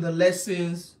come to the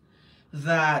lessons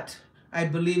that I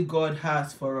believe God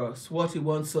has for us. What he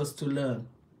wants us to learn.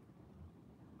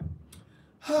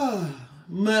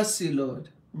 Mercy, Lord.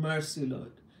 Mercy,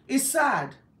 Lord. It's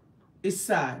sad. It's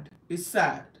sad. It's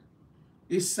sad.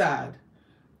 It's sad.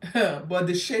 But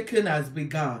the shaking has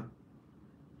begun.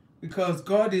 Because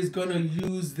God is going to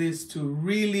use this to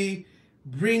really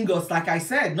bring us, like I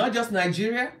said, not just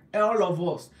Nigeria, all of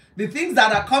us. The things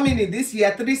that are coming in this year,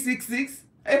 366.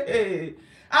 Hey,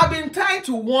 I've been trying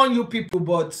to warn you people,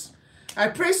 but I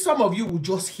pray some of you will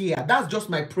just hear. That's just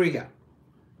my prayer.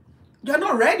 You're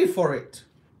not ready for it.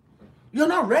 You're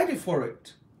not ready for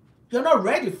it. You're not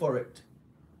ready for it.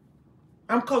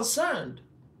 I'm concerned.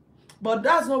 But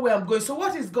that's not where I'm going. So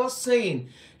what is God saying?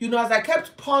 You know, as I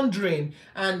kept pondering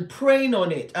and praying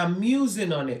on it and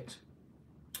musing on it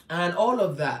and all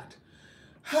of that,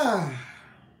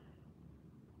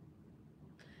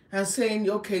 and saying,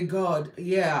 okay, God,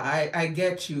 yeah, I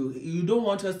get you. You don't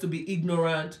want us to be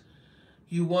ignorant.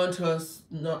 You want us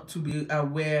not to be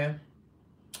aware.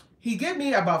 He gave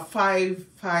me about five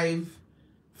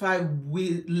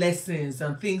lessons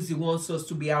and things he wants us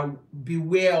to be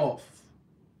aware of.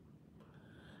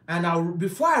 And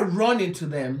before I run into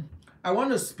them, I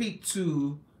want to speak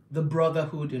to the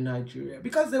Brotherhood in Nigeria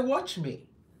because they watch me.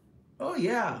 Oh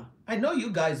yeah, I know you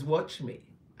guys watch me.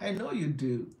 I know you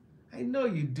do. I know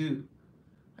you do.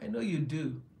 I know you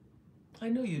do. I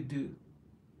know you do.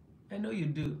 I know you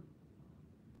do.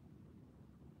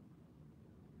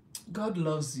 God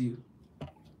loves you.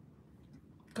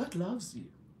 God loves you.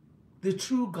 The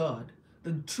true God,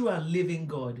 the true and living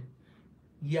God,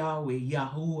 Yahweh,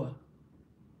 Yahuwah.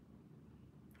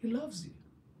 He loves you.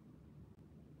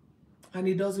 And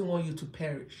he doesn't want you to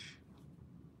perish.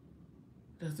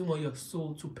 He doesn't want your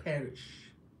soul to perish.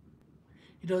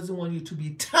 He doesn't want you to be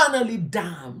eternally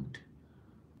damned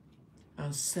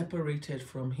and separated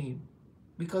from him.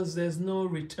 Because there's no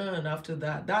return after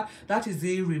that. That is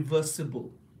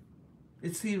irreversible.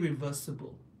 It's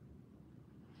irreversible.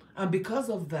 And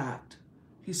because of that,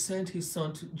 he sent his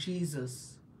son to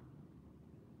Jesus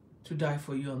to die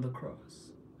for you on the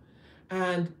cross.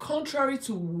 And contrary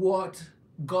to what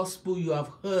gospel you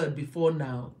have heard before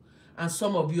now, and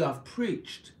some of you have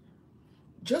preached,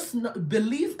 just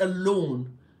belief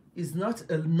alone is not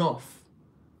enough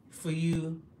for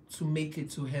you to make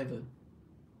it to heaven.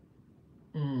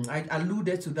 I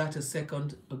alluded to that a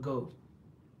second ago.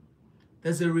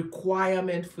 There's a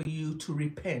requirement for you to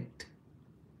repent.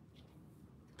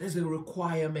 There's a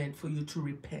requirement for you to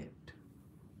repent.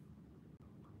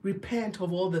 Repent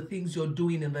of all the things you're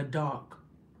doing in the dark.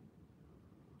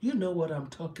 You know what I'm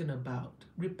talking about.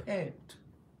 Repent.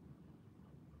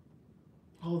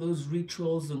 All those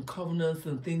rituals and covenants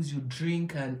and things you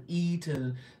drink and eat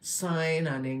and sign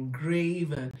and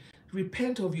engrave, and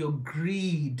repent of your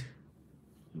greed.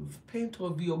 Repent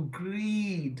of your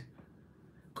greed.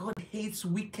 God hates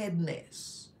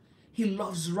wickedness. He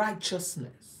loves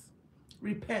righteousness.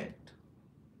 Repent.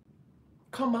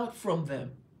 Come out from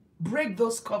them. Break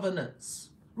those covenants.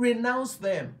 Renounce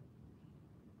them.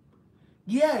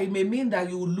 Yeah, it may mean that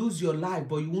you will lose your life,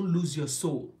 but you won't lose your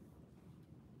soul.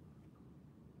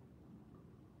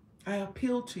 I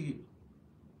appeal to you.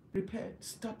 Repent.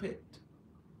 Stop it.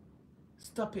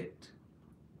 Stop it.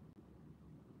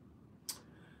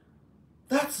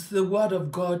 That's the word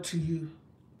of God to you.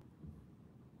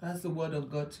 That's the word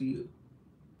of God to you.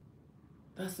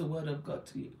 That's the word of God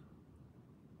to you.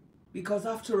 Because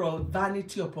after all,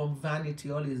 vanity upon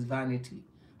vanity, all is vanity.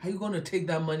 Are you going to take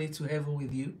that money to heaven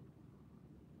with you?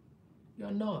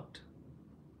 You're not.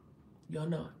 You're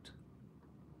not.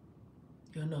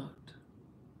 You're not.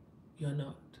 You're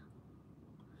not.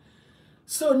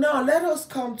 So now let us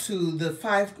come to the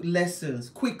 5 lessons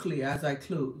quickly as I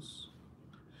close.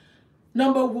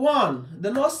 Number 1,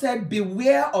 the Lord said,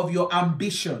 beware of your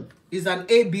ambition. It's an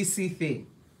ABC thing.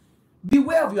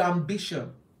 Beware of your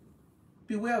ambition.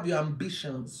 Beware of your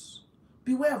ambitions.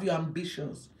 Beware of your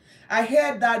ambitions. I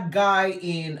heard that guy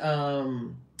in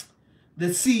the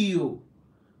CEO,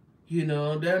 you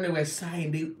know, then they were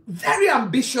saying, the very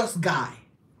ambitious guy.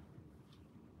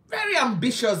 Very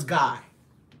ambitious guy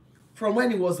from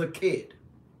when he was a kid.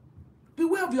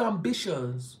 Beware of your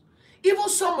ambitions. Even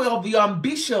some of your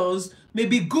ambitions may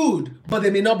be good, but they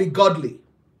may not be godly.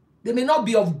 They may not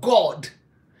be of God.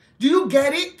 Do you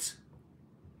get it?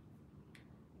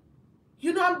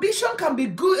 You know, ambition can be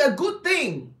good, a good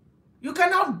thing. You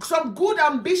can have some good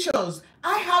ambitions.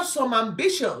 I have some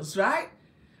ambitions, right?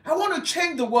 I want to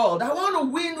change the world. I want to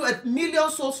win 1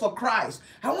 million souls for Christ.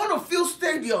 I want to fill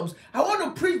stadiums. I want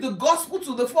to preach the gospel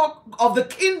to the of the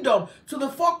kingdom to the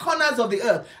 4 corners of the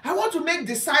earth. I want to make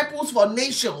disciples for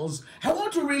nations. I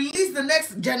want to release the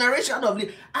next generation of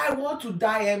leaders. I want to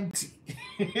die empty.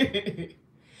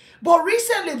 But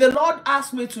recently, the Lord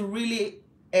asked me to really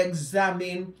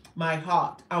examine my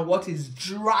heart and what is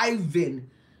driving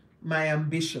my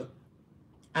ambition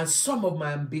and some of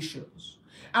my ambitions.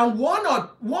 And one or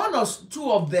two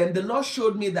of them, the Lord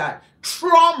showed me that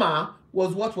trauma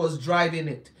was what was driving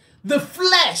it. The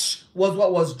flesh was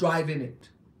what was driving it.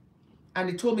 And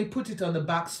he told me, put it on the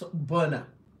back burner.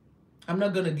 I'm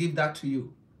not going to give that to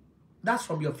you. That's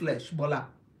from your flesh, Bola.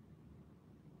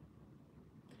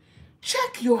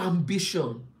 Check your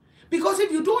ambition. Because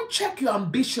if you don't check your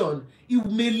ambition, it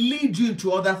may lead you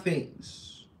into other things.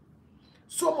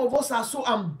 Some of us are so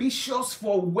ambitious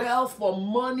for wealth, for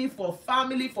money, for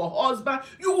family, for husband.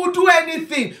 You will do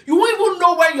anything. You won't even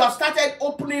know when you have started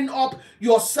opening up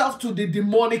yourself to the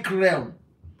demonic realm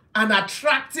and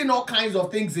attracting all kinds of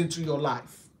things into your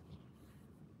life.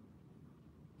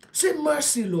 Say,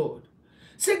 mercy, Lord.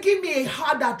 Say, give me a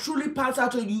heart that truly pants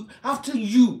after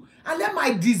you. And let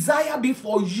my desire be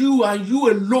for you and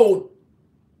you alone.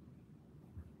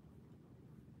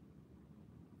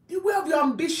 Beware of your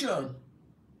ambition.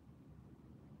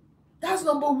 That's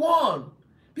number 1.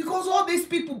 Because all these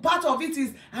people, part of it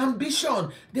is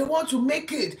ambition. They want to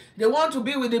make it. They want to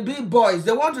be with the big boys.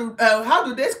 They want to, how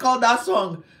do they call that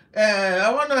song?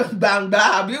 I want to bang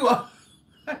bang.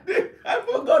 I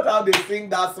forgot how they sing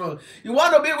that song. You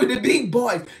want to be with the big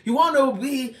boys. You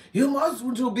must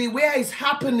to be where it's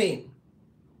happening.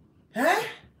 Eh?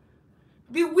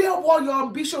 Beware of all your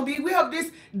ambition. Beware of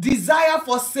this desire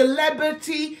for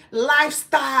celebrity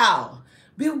lifestyle.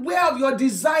 Beware of your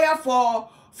desire for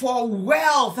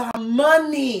wealth and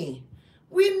money.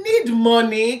 We need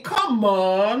money. Come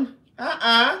on.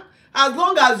 As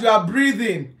long as you are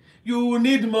breathing, you will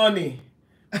need money.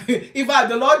 In fact,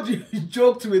 the Lord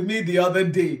joked with me the other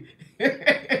day.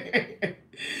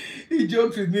 He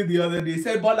joked with me the other day. He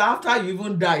said, but after you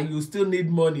even die, you still need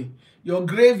money. Your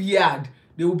graveyard,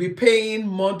 they will be paying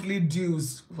monthly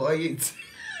dues for it.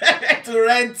 To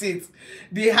rent it.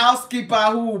 The housekeeper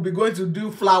who will be going to do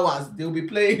flowers, they will be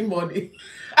paying money.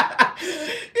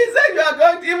 He said you are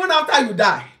going to, even after you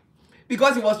die.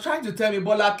 Because he was trying to tell me,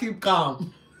 Bola, keep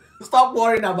calm. Stop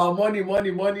worrying about money.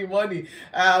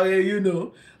 You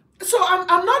know. So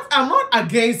I'm not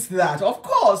against that. Of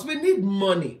course, we need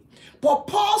money. But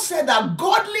Paul said that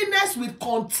godliness with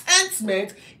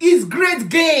contentment is great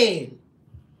gain.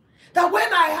 That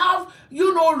when I have,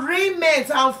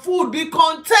 raiment and food, be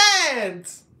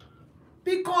content.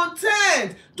 Be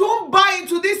content. Don't buy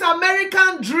into this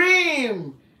American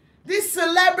dream. This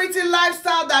celebrity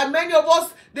lifestyle that many of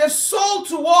us, they've sold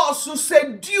to us to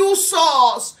seduce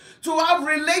us, to have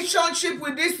relationship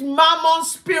with this mammon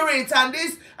spirit and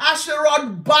this Asherah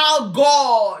Baal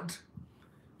God.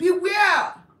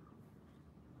 Beware.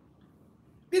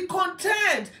 Be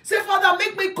content. Say, Father,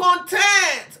 make me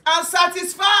content and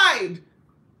satisfied.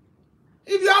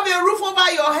 If you have a roof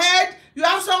over your head, you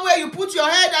have somewhere you put your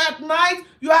head at night,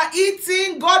 you are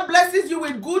eating, God blesses you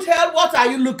with good health, what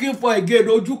are you looking for again?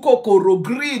 Ojukokoro,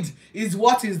 greed is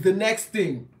what is the next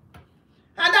thing.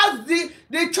 And that's the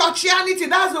churchianity,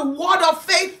 that's the word of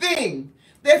faith thing.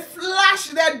 They flash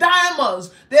their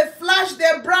diamonds, they flash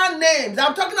their brand names.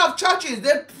 I'm talking of churches,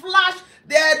 they flash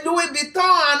their Louis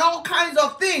Vuitton and all kinds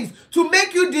of things to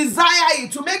make you desire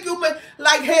it, to make you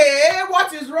like, hey,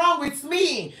 what is wrong with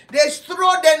me? They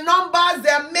throw the numbers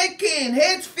they're making,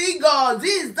 8 figures,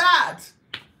 this, that.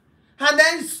 And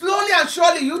then slowly and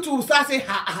surely you two start saying,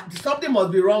 something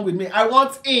must be wrong with me. I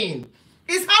want in.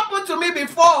 It's happened to me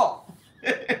before.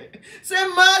 Say,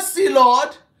 mercy,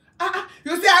 Lord.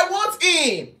 You say, I want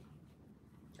in.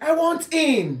 I want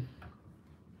in.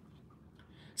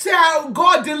 Say,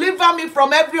 God, deliver me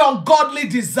from every ungodly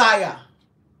desire.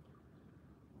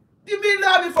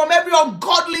 Deliver me from every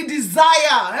ungodly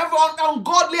desire, every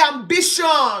ungodly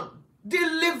ambition.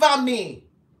 Deliver me.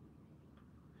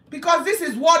 Because this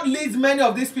is what leads many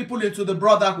of these people into the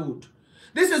brotherhood.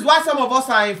 This is why some of us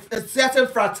are in certain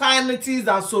fraternities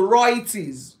and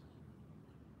sororities.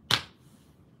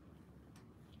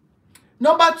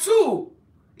 Number 2,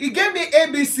 he gave me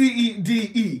A, B, C, E,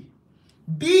 D, E.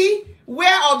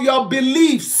 Beware of your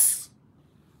beliefs.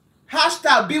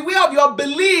 Hashtag, beware of your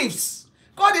beliefs.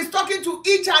 God is talking to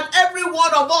each and every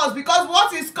one of us because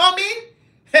what is coming?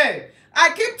 Hey,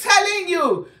 I keep telling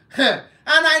you, and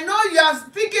I know you are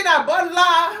thinking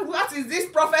about, what is this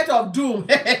prophet of doom?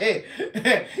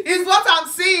 It's what I'm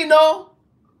seeing, no?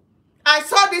 I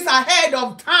saw this ahead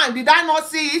of time. Did I not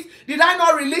see it? Did I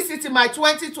not release it in my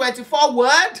 2024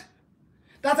 word?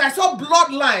 That I saw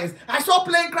bloodlines. I saw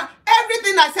plane crash.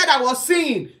 Everything I said I was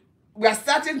seeing, we are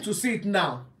starting to see it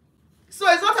now. So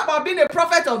it's not about being a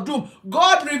prophet of doom.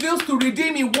 God reveals to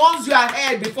redeem. He warns you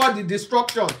ahead before the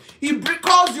destruction. He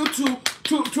calls you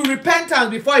to repentance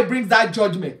before he brings that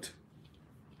judgment.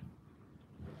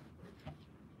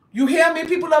 You hear me,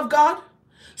 people of God?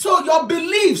 So your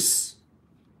beliefs.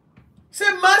 Say,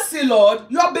 mercy, Lord,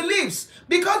 your beliefs.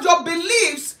 Because your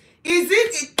beliefs, is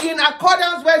it in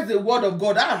accordance with the word of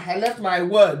God? I left my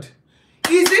word.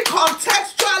 Is it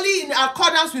contextually in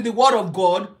accordance with the word of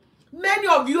God? Many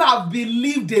of you have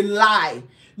believed a lie.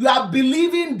 You are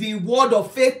believing the word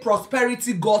of faith,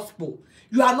 prosperity, gospel.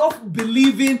 You are not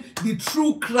believing the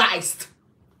true Christ.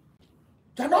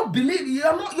 You're not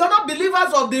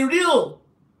believers of the real.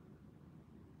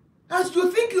 As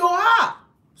you think you are.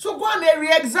 So go and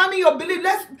re-examine your belief.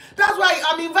 That's why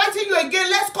I'm inviting you again.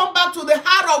 Let's come back to the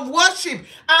heart of worship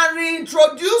and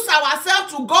reintroduce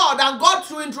ourselves to God and God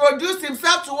to introduce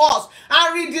himself to us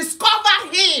and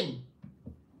rediscover him.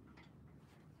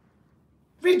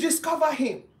 Rediscover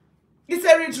him. It's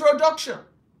a reintroduction.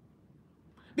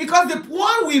 Because the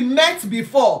one we met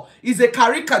before is a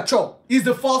caricature, is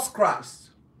the false Christ.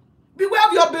 Beware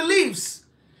of your beliefs.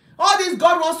 All this,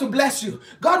 God wants to bless you.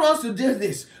 God wants to do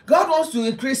this. God wants to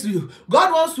increase you.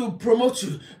 God wants to promote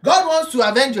you. God wants to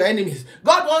avenge your enemies.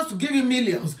 God wants to give you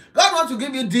millions. God wants to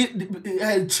give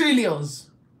you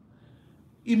trillions.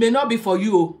 It may not be for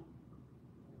you.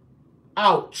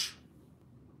 Ouch.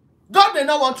 God may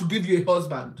not want to give you a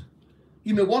husband.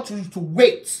 He may want you to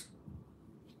wait.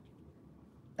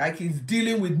 Like he's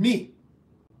dealing with me.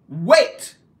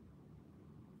 Wait.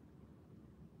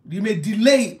 You may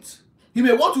delay it. He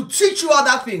may want to teach you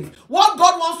other things. What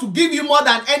God wants to give you more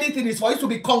than anything is for you to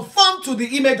be conformed to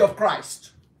the image of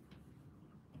Christ.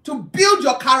 To build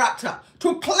your character.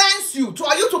 To cleanse you.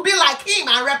 For you to be like him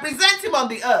and represent him on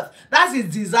the earth. That's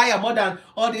his desire more than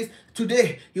all this.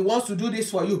 Today, he wants to do this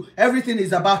for you. Everything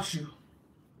is about you.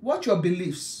 Watch your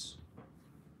beliefs.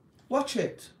 Watch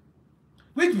it.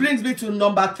 Which brings me to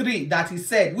number 3 that he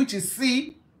said, which is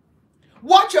C.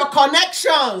 Watch your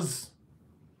connections.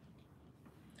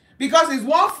 Because it's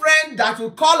one friend that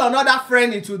will call another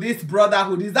friend into this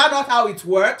brotherhood. Is that not how it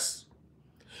works?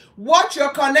 Watch your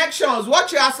connections.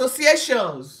 Watch your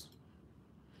associations.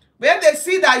 When they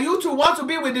see that you two want to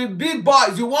be with the big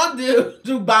boys, you want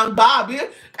to bang bang.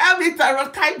 Every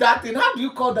time type that thing. How do you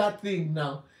call that thing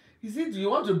now? Is it, do you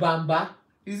want to bamba?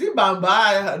 Is it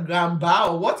bamba, gamba,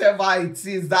 or whatever it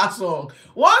is, that song?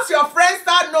 Once your friends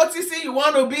start noticing you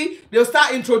want to be, they'll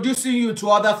start introducing you to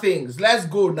other things. Let's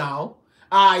go now.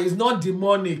 It's not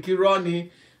demonic,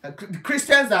 irony.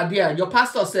 Christians are there. Your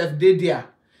pastor said they there.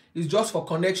 It's just for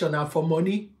connection and for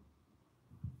money.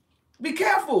 Be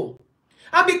careful.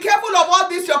 And be careful of all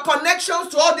this, your connections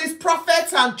to all these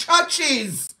prophets and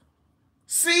churches.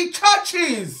 See,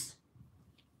 churches.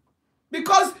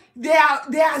 Because they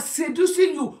are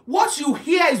seducing you. What you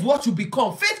hear is what you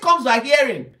become. Faith comes by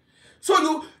hearing.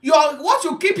 So what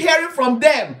you keep hearing from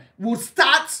them will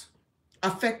start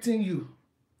affecting you.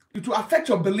 It will affect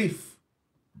your belief.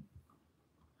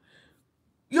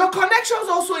 Your connections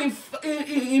also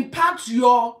impact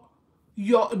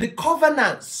the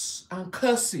covenants and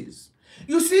curses.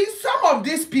 You see, some of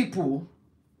these people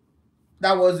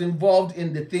that was involved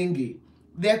in the thingy,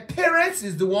 their parents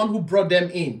is the one who brought them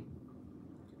in.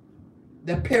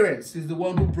 Their parents is the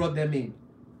one who brought them in.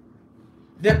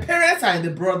 Their parents are in the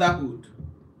brotherhood.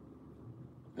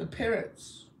 The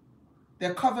parents,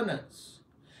 their covenants.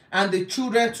 And the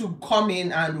children to come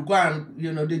in and go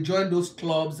and, they join those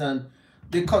clubs and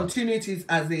they continue it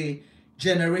as a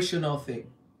generational thing.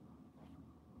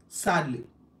 Sadly.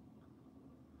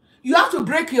 You have to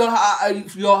break your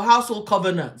household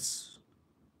covenants.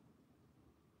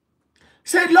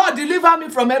 Say, Lord, deliver me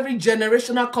from every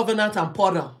generational covenant and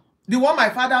portal. The one my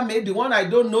father made, the one I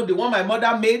don't know, the one my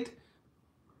mother made.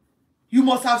 You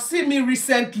must have seen me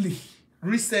recently,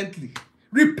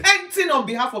 repenting on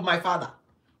behalf of my father.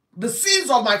 The sins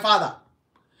of my father.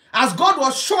 As God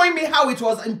was showing me how it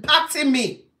was impacting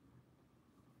me.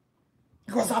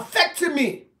 It was affecting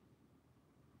me.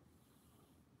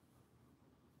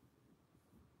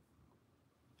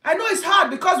 I know it's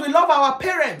hard because we love our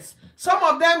parents. Some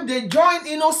of them, they join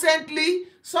innocently.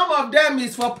 Some of them they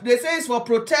say it's for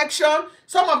protection.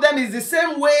 Some of them is the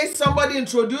same way somebody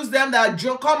introduced them that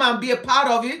come and be a part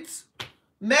of it.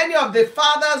 Many of the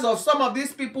fathers of some of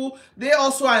these people, they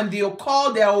also are in the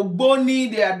occult, they are Ogboni,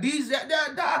 they are these, they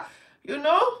are that,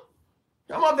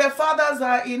 Some of their fathers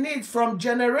are in it from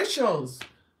generations.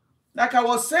 Like I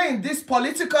was saying, this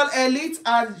political elite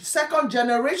are second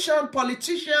generation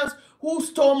politicians who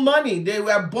stole money. They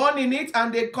were born in it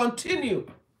and they continue.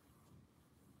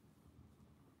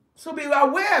 So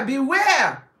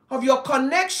beware of your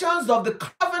connections, of the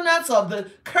covenants, of the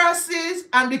curses,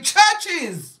 and the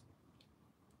churches.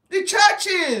 The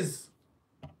churches.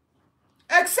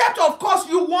 Except, of course,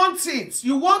 you want it.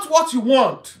 You want what you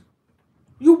want.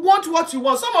 You want what you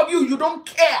want. Some of you don't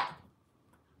care.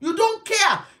 You don't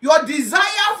care. Your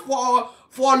desire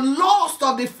for lust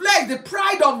of the flesh, the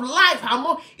pride of life,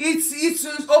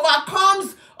 it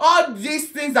overcomes all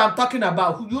these things I'm talking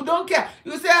about. You don't care.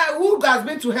 You say, who has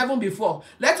been to heaven before?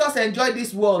 Let us enjoy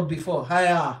this world before.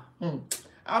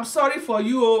 I'm sorry for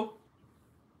you.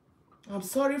 I'm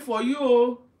sorry for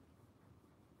you.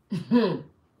 The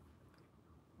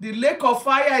lake of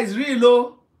fire is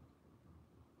real.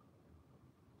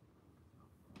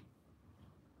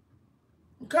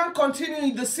 You can't continue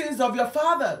in the sins of your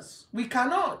fathers. We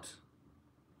cannot.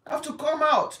 You have to come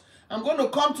out. I'm going to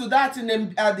come to that in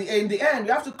the end.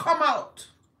 You have to come out.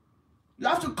 You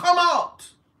have to come out.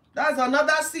 That's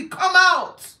another C. Come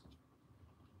out.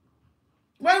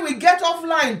 When we get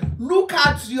offline, look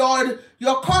at your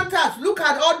contacts. Look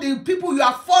at all the people you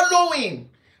are following.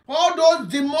 All those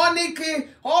demonic,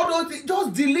 all those things.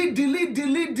 Just delete.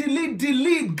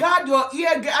 Guard your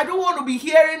ear. I don't want to be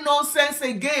hearing nonsense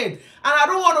again. And I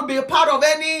don't want to be a part of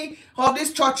any of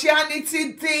these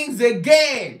churchianity things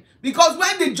again. Because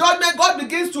when the judgment, God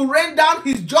begins to rain down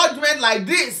his judgment like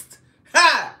this,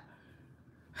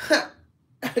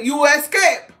 you will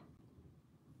escape.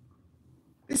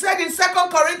 He said in 2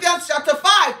 Corinthians chapter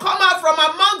 5, come out from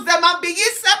amongst them and be ye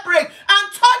separate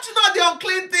and touch not the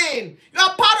unclean thing. You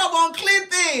are part of unclean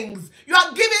things. You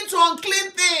are giving to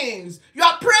unclean things. You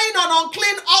are praying on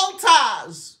unclean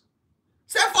altars.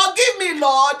 Say, forgive me,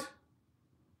 Lord.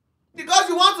 Because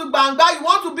you want to bang, you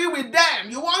want to be with them.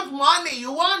 You want money.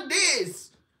 You want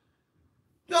this.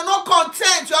 You're not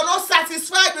content. You're not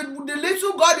satisfied with the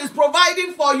little God is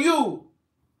providing for you.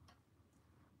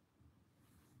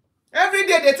 Every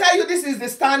day they tell you this is the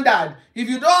standard. If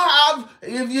you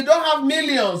don't have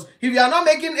millions, if you are not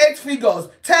making 8 figures,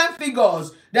 10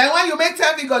 figures, then when you make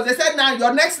 10 figures, they said now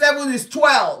your next level is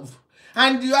 12.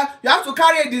 And you have to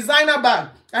carry a designer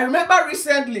bag. I remember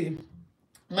recently,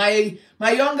 my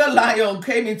younger lion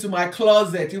came into my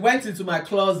closet. He went into my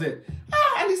closet.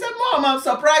 And he said, Mom, I'm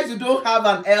surprised you don't have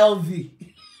an LV.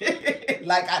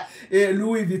 Like a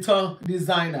Louis Vuitton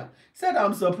designer. He said,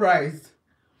 I'm surprised.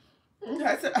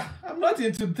 I said, I'm not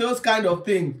into those kind of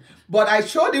things. But I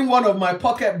showed him one of my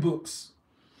pocket books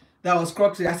that was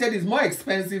crockery. I said it's more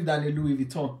expensive than a Louis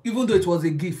Vuitton, even though it was a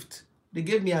gift. They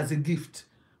gave me as a gift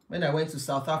when I went to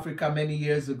South Africa many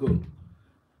years ago.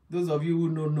 Those of you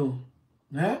who don't know.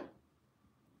 Eh?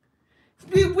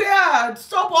 Beware.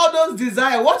 Stop all those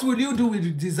desires. What will you do with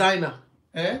the designer?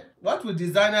 Eh? What will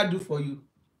designer do for you?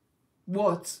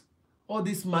 What? All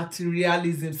this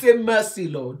materialism. Say mercy,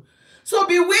 Lord. So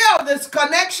beware of these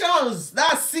connections.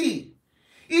 That's C.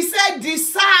 He said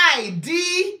decide.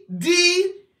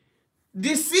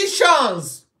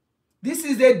 Decisions. This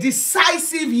is a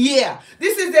decisive year.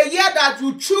 This is the year that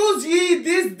you choose ye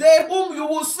this day whom you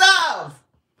will serve.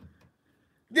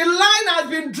 The line has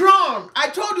been drawn. I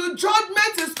told you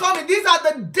judgment is coming. These are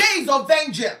the days of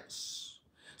vengeance.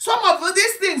 Some of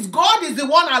these things, God is the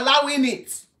one allowing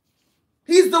it.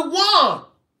 He's the one.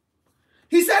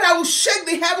 He said, I will shake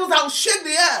the heavens, I will shake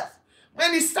the earth.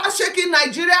 When he starts shaking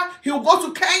Nigeria, he will go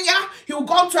to Kenya, he will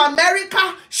go to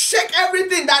America, shake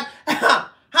everything that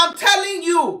I'm telling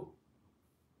you.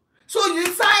 So you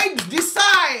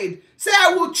decide. Say,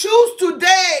 I will choose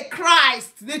today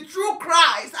Christ, the true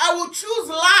Christ. I will choose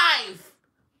life.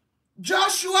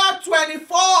 Joshua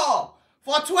 24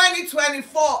 for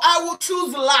 2024. I will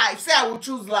choose life. Say, I will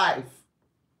choose life.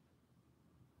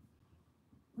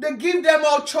 They give them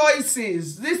all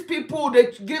choices. These people,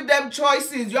 they give them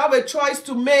choices. You have a choice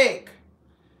to make.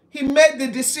 He made the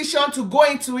decision to go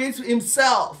into it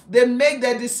himself. They make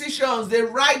their decisions. They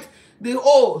write the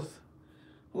oath.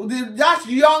 That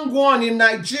young one in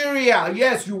Nigeria,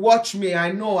 yes, you watch me,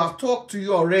 I know, I've talked to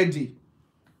you already.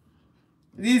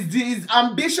 His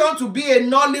ambition to be a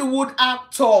Nollywood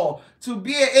actor, to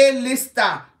be an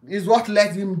A-lister, is what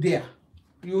led him there.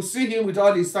 You'll see him with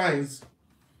all his signs.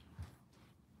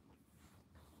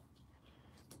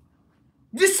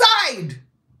 Decide.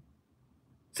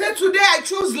 Say, today I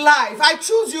choose life. I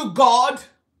choose you, God.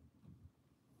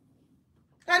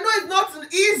 I know it's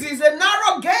not easy. It's a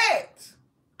narrow gate.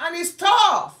 And it's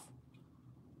tough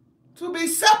to be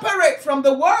separate from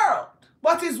the world.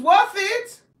 But it's worth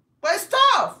it. But it's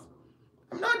tough.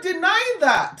 I'm not denying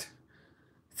that.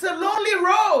 It's a lonely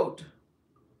road.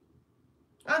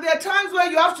 And there are times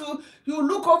where you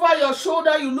look over your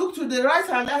shoulder, you look to the right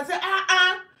hand and say,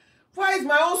 why is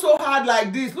my own so hard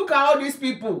like this? Look at all these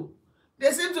people. They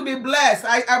seem to be blessed.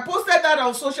 I posted that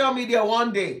on social media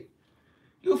one day.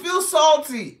 You feel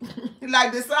salty,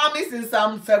 like the psalmist in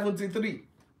Psalm 73.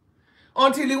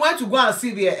 Until he went to go and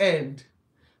see their end.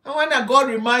 And when God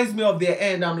reminds me of their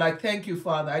end, I'm like, thank you,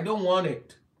 Father. I don't want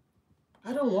it.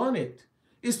 I don't want it.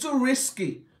 It's too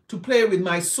risky to play with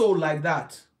my soul like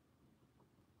that.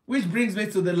 Which brings me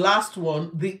to the last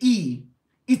one, the E,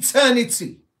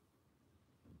 eternity.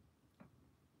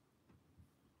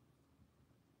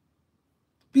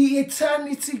 Be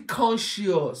eternity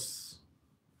conscious.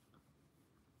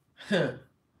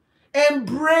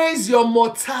 Embrace your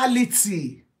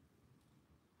mortality.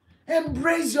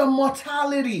 Embrace your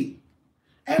mortality.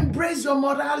 Embrace your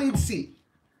mortality.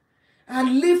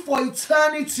 And live for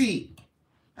eternity.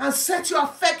 And set your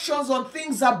affections on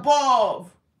things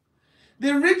above.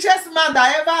 The richest man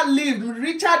that ever lived,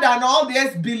 richer than all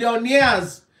these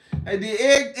billionaires,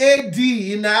 the AD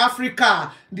in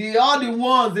Africa, all the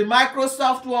ones, the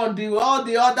Microsoft one, all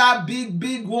the other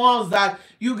big ones that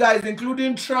you guys,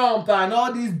 including Trump and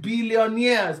all these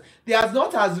billionaires, they are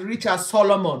not as rich as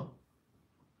Solomon.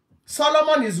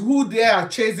 Solomon is who they are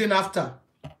chasing after.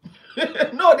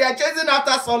 No, they are chasing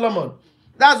after Solomon.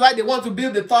 That's why they want to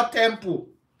build the third temple.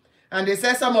 And they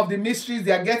say some of the mysteries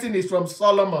they are getting is from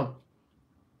Solomon.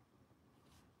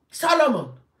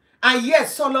 Solomon. And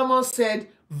yes, Solomon said,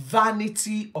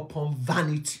 vanity upon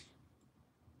vanity.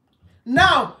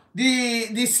 Now, the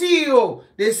CEO,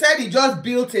 they said he just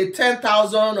built a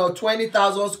 10,000 or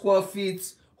 20,000 square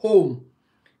feet home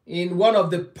in one of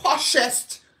the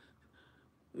poshest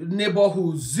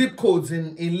neighborhoods, zip codes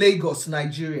in Lagos,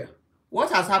 Nigeria.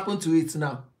 What has happened to it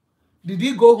now? Did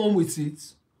he go home with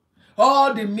it?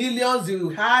 All the millions you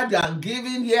had and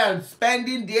giving here and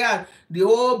spending there, and the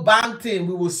whole bank thing,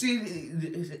 we will see.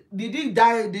 Did he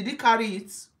die? Did he carry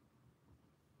it?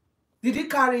 Did he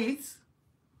carry it?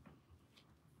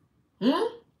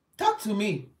 Talk to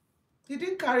me. He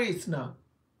didn't carry it now.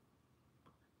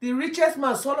 The richest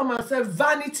man, Solomon, said,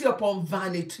 vanity upon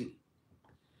vanity.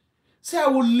 Say, I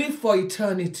will live for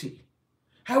eternity.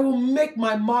 I will make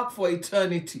my mark for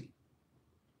eternity.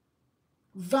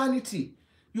 Vanity.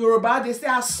 Yoruba, they say,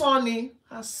 asani,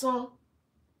 asan.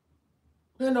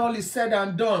 When all is said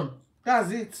and done, that's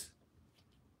it.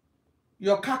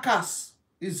 Your carcass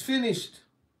is finished.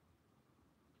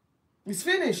 It's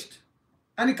finished.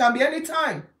 And it can be any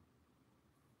time.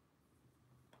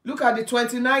 Look at the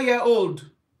 29-year-old.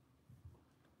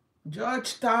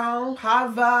 Georgetown,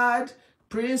 Harvard,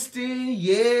 Princeton,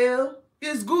 Yale.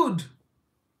 It's good.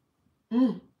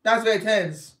 That's where it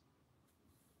ends.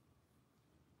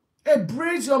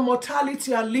 Embrace your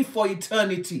mortality and live for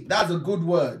eternity. That's a good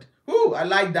word. Ooh, I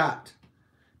like that.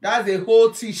 That's a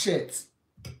whole t-shirt.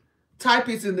 Type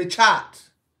it in the chat.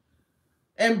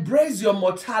 Embrace your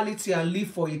mortality and live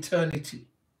for eternity.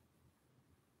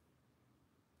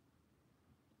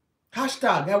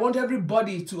 Hashtag, I want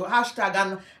everybody to hashtag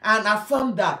and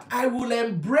affirm that. I will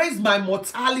embrace my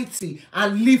mortality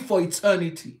and live for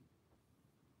eternity.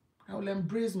 I will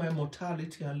embrace my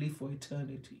mortality and live for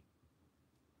eternity.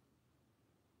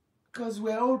 Because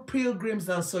we're all pilgrims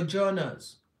and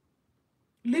sojourners.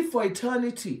 Live for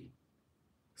eternity.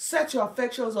 Set your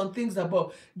affections on things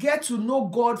above. Get to know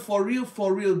God for real,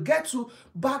 for real. Get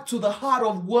back to the heart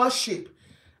of worship.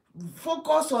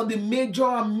 Focus on the major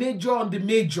and major on the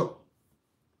major.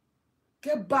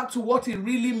 Get back to what it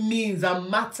really means and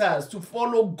matters to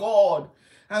follow God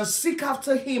and seek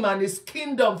after Him and His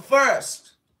kingdom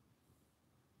first.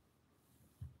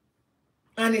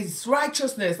 And His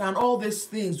righteousness, and all these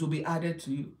things will be added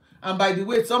to you. And by the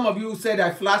way, some of you said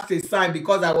I flashed a sign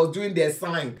because I was doing their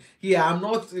sign. Yeah, I'm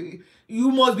not.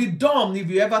 You must be dumb if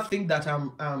you ever think that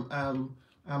I'm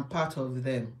part of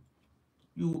them.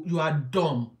 You are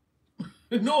dumb.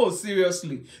 No,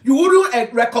 seriously. You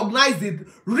wouldn't recognize the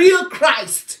real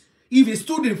Christ if He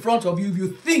stood in front of you. If you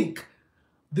think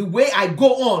the way I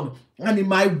go on and in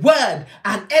my word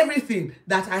and everything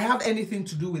that I have anything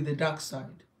to do with the dark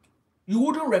side. You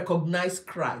wouldn't recognize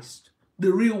Christ,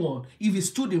 the real one, if He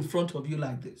stood in front of you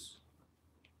like this.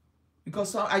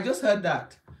 Because I just heard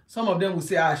that. Some of them will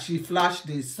say, she flashed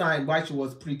the sign while she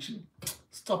was preaching.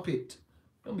 Stop it.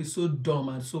 Don't be so dumb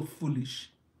and so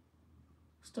foolish.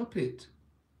 Stop it.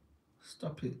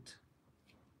 Stop it.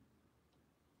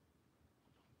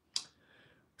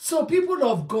 So, people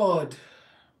of God,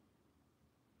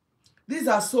 these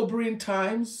are sobering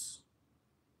times.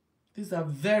 These are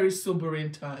very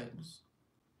sobering times.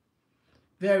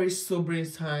 Very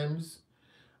sobering times.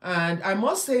 And I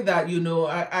must say that, you know,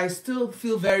 I still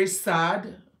feel very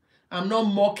sad. I'm not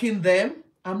mocking them.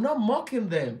 I'm not mocking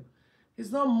them. It's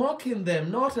not mocking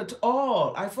them, not at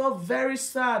all. I felt very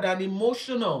sad and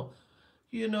emotional.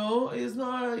 You know, it's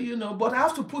not, you know, but I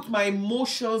have to put my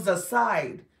emotions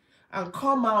aside and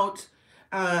come out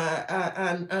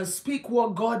and speak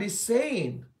what God is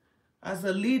saying. As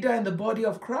a leader in the body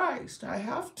of Christ, I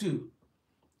have to.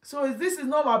 So this is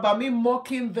not about me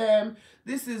mocking them.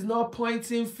 This is not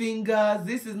pointing fingers.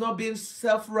 This is not being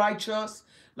self-righteous.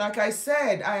 Like I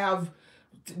said, I have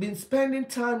been spending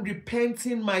time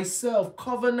repenting myself,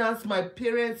 covenants my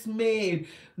parents made,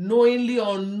 knowingly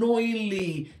or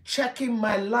unknowingly, checking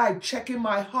my life, checking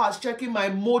my heart, checking my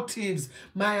motives,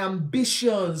 my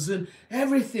ambitions, and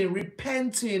everything,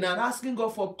 repenting and asking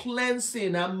God for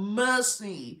cleansing and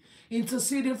mercy,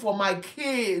 interceding for my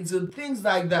kids and things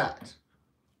like that.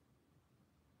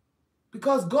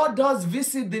 Because God does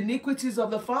visit the iniquities of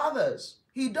the fathers.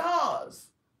 He does.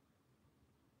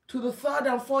 To the third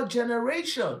and fourth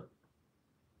generation.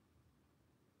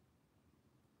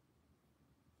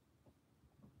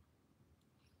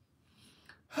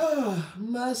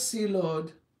 Mercy,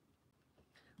 Lord.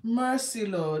 Mercy,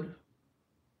 Lord.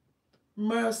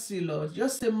 Mercy, Lord.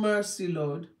 Just say mercy,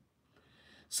 Lord.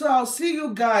 So I'll see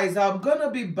you guys. I'm going to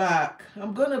be back.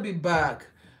 I'm going to be back.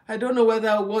 I don't know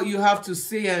whether what you have to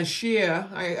say and share.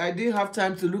 I didn't have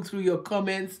time to look through your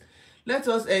comments. Let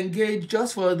us engage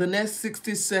just for the next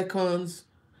 60 seconds.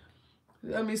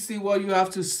 Let me see what you have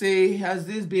to say. Has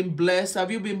this been blessed? Have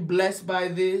you been blessed by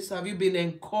this? Have you been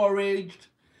encouraged,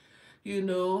 you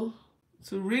know,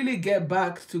 to really get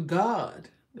back to God?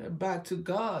 Get back to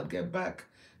God. Get back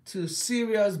to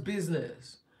serious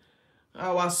business.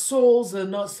 Our souls are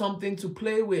not something to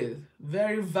play with.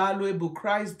 Very valuable.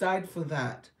 Christ died for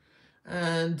that.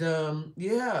 And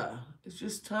yeah, it's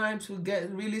just time to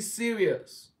get really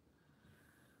serious.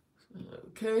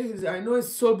 Okay, I know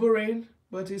it's sobering,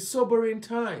 but it's sobering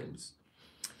times.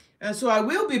 And so I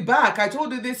will be back. I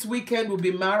told you this weekend will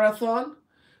be marathon.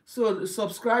 So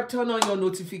subscribe, turn on your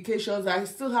notifications. I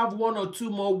still have 1 or 2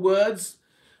 more words.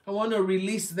 I want to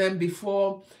release them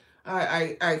before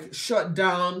I shut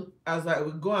down, as I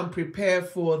will go and prepare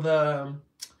for the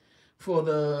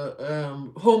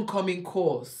homecoming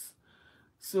course.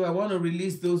 So I want to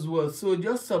release those words. So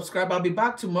just subscribe. I'll be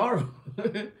back tomorrow.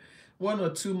 1 or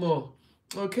 2 more.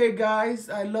 Okay, guys,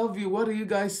 I love you. What are you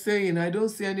guys saying? I don't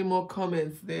see any more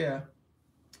comments there.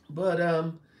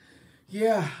 But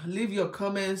yeah, leave your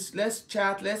comments. Let's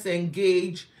chat. Let's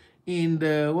engage in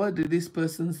the, what did this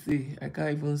person say? I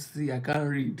can't even see, I can't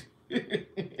read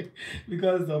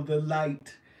because of the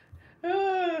light.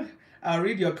 Ah, I'll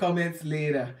read your comments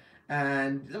later.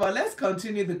 And well, let's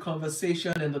continue the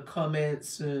conversation in the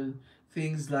comments and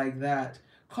things like that.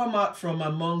 Come out from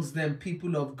amongst them,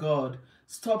 people of God.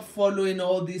 Stop following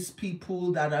all these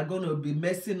people that are going to be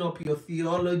messing up your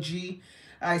theology.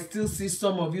 I still see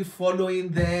some of you following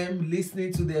them,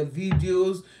 listening to their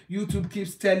videos. YouTube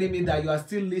keeps telling me that you are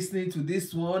still listening to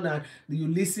this one and you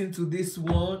listen to this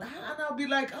one. And I'll be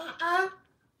like,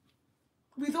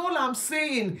 with all I'm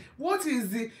saying, what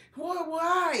is the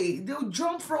why? They'll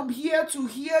jump from here to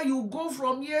here, you go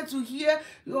from here to here,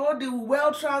 all the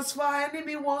wealth transfer,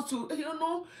 enemy wants to,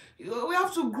 we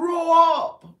have to grow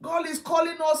up. God is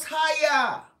calling us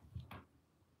higher.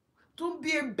 Don't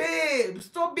be a babe.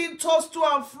 Stop being tossed to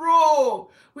and fro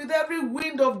with every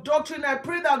wind of doctrine. I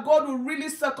pray that God will really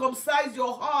circumcise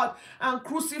your heart and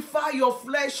crucify your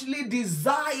fleshly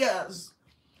desires,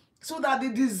 so that the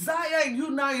desire in you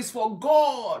now is for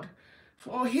God,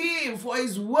 for Him, for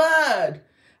His Word.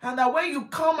 And that when you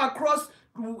come across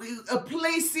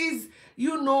places,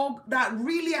 that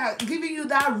really are giving you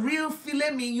that real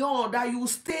filet mignon, that you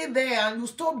stay there and you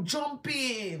stop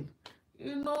jumping,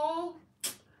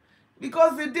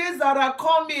 because the days that are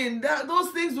coming,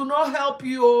 those things will not help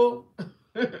you.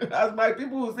 As my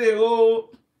people will say,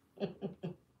 oh.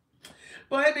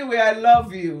 But anyway, I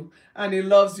love you, and He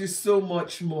loves you so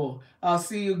much more. I'll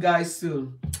see you guys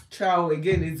soon. Ciao.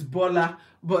 Again, it's Bola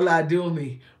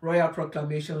Adeomi,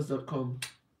 RoyalProclamations.com.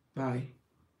 Bye.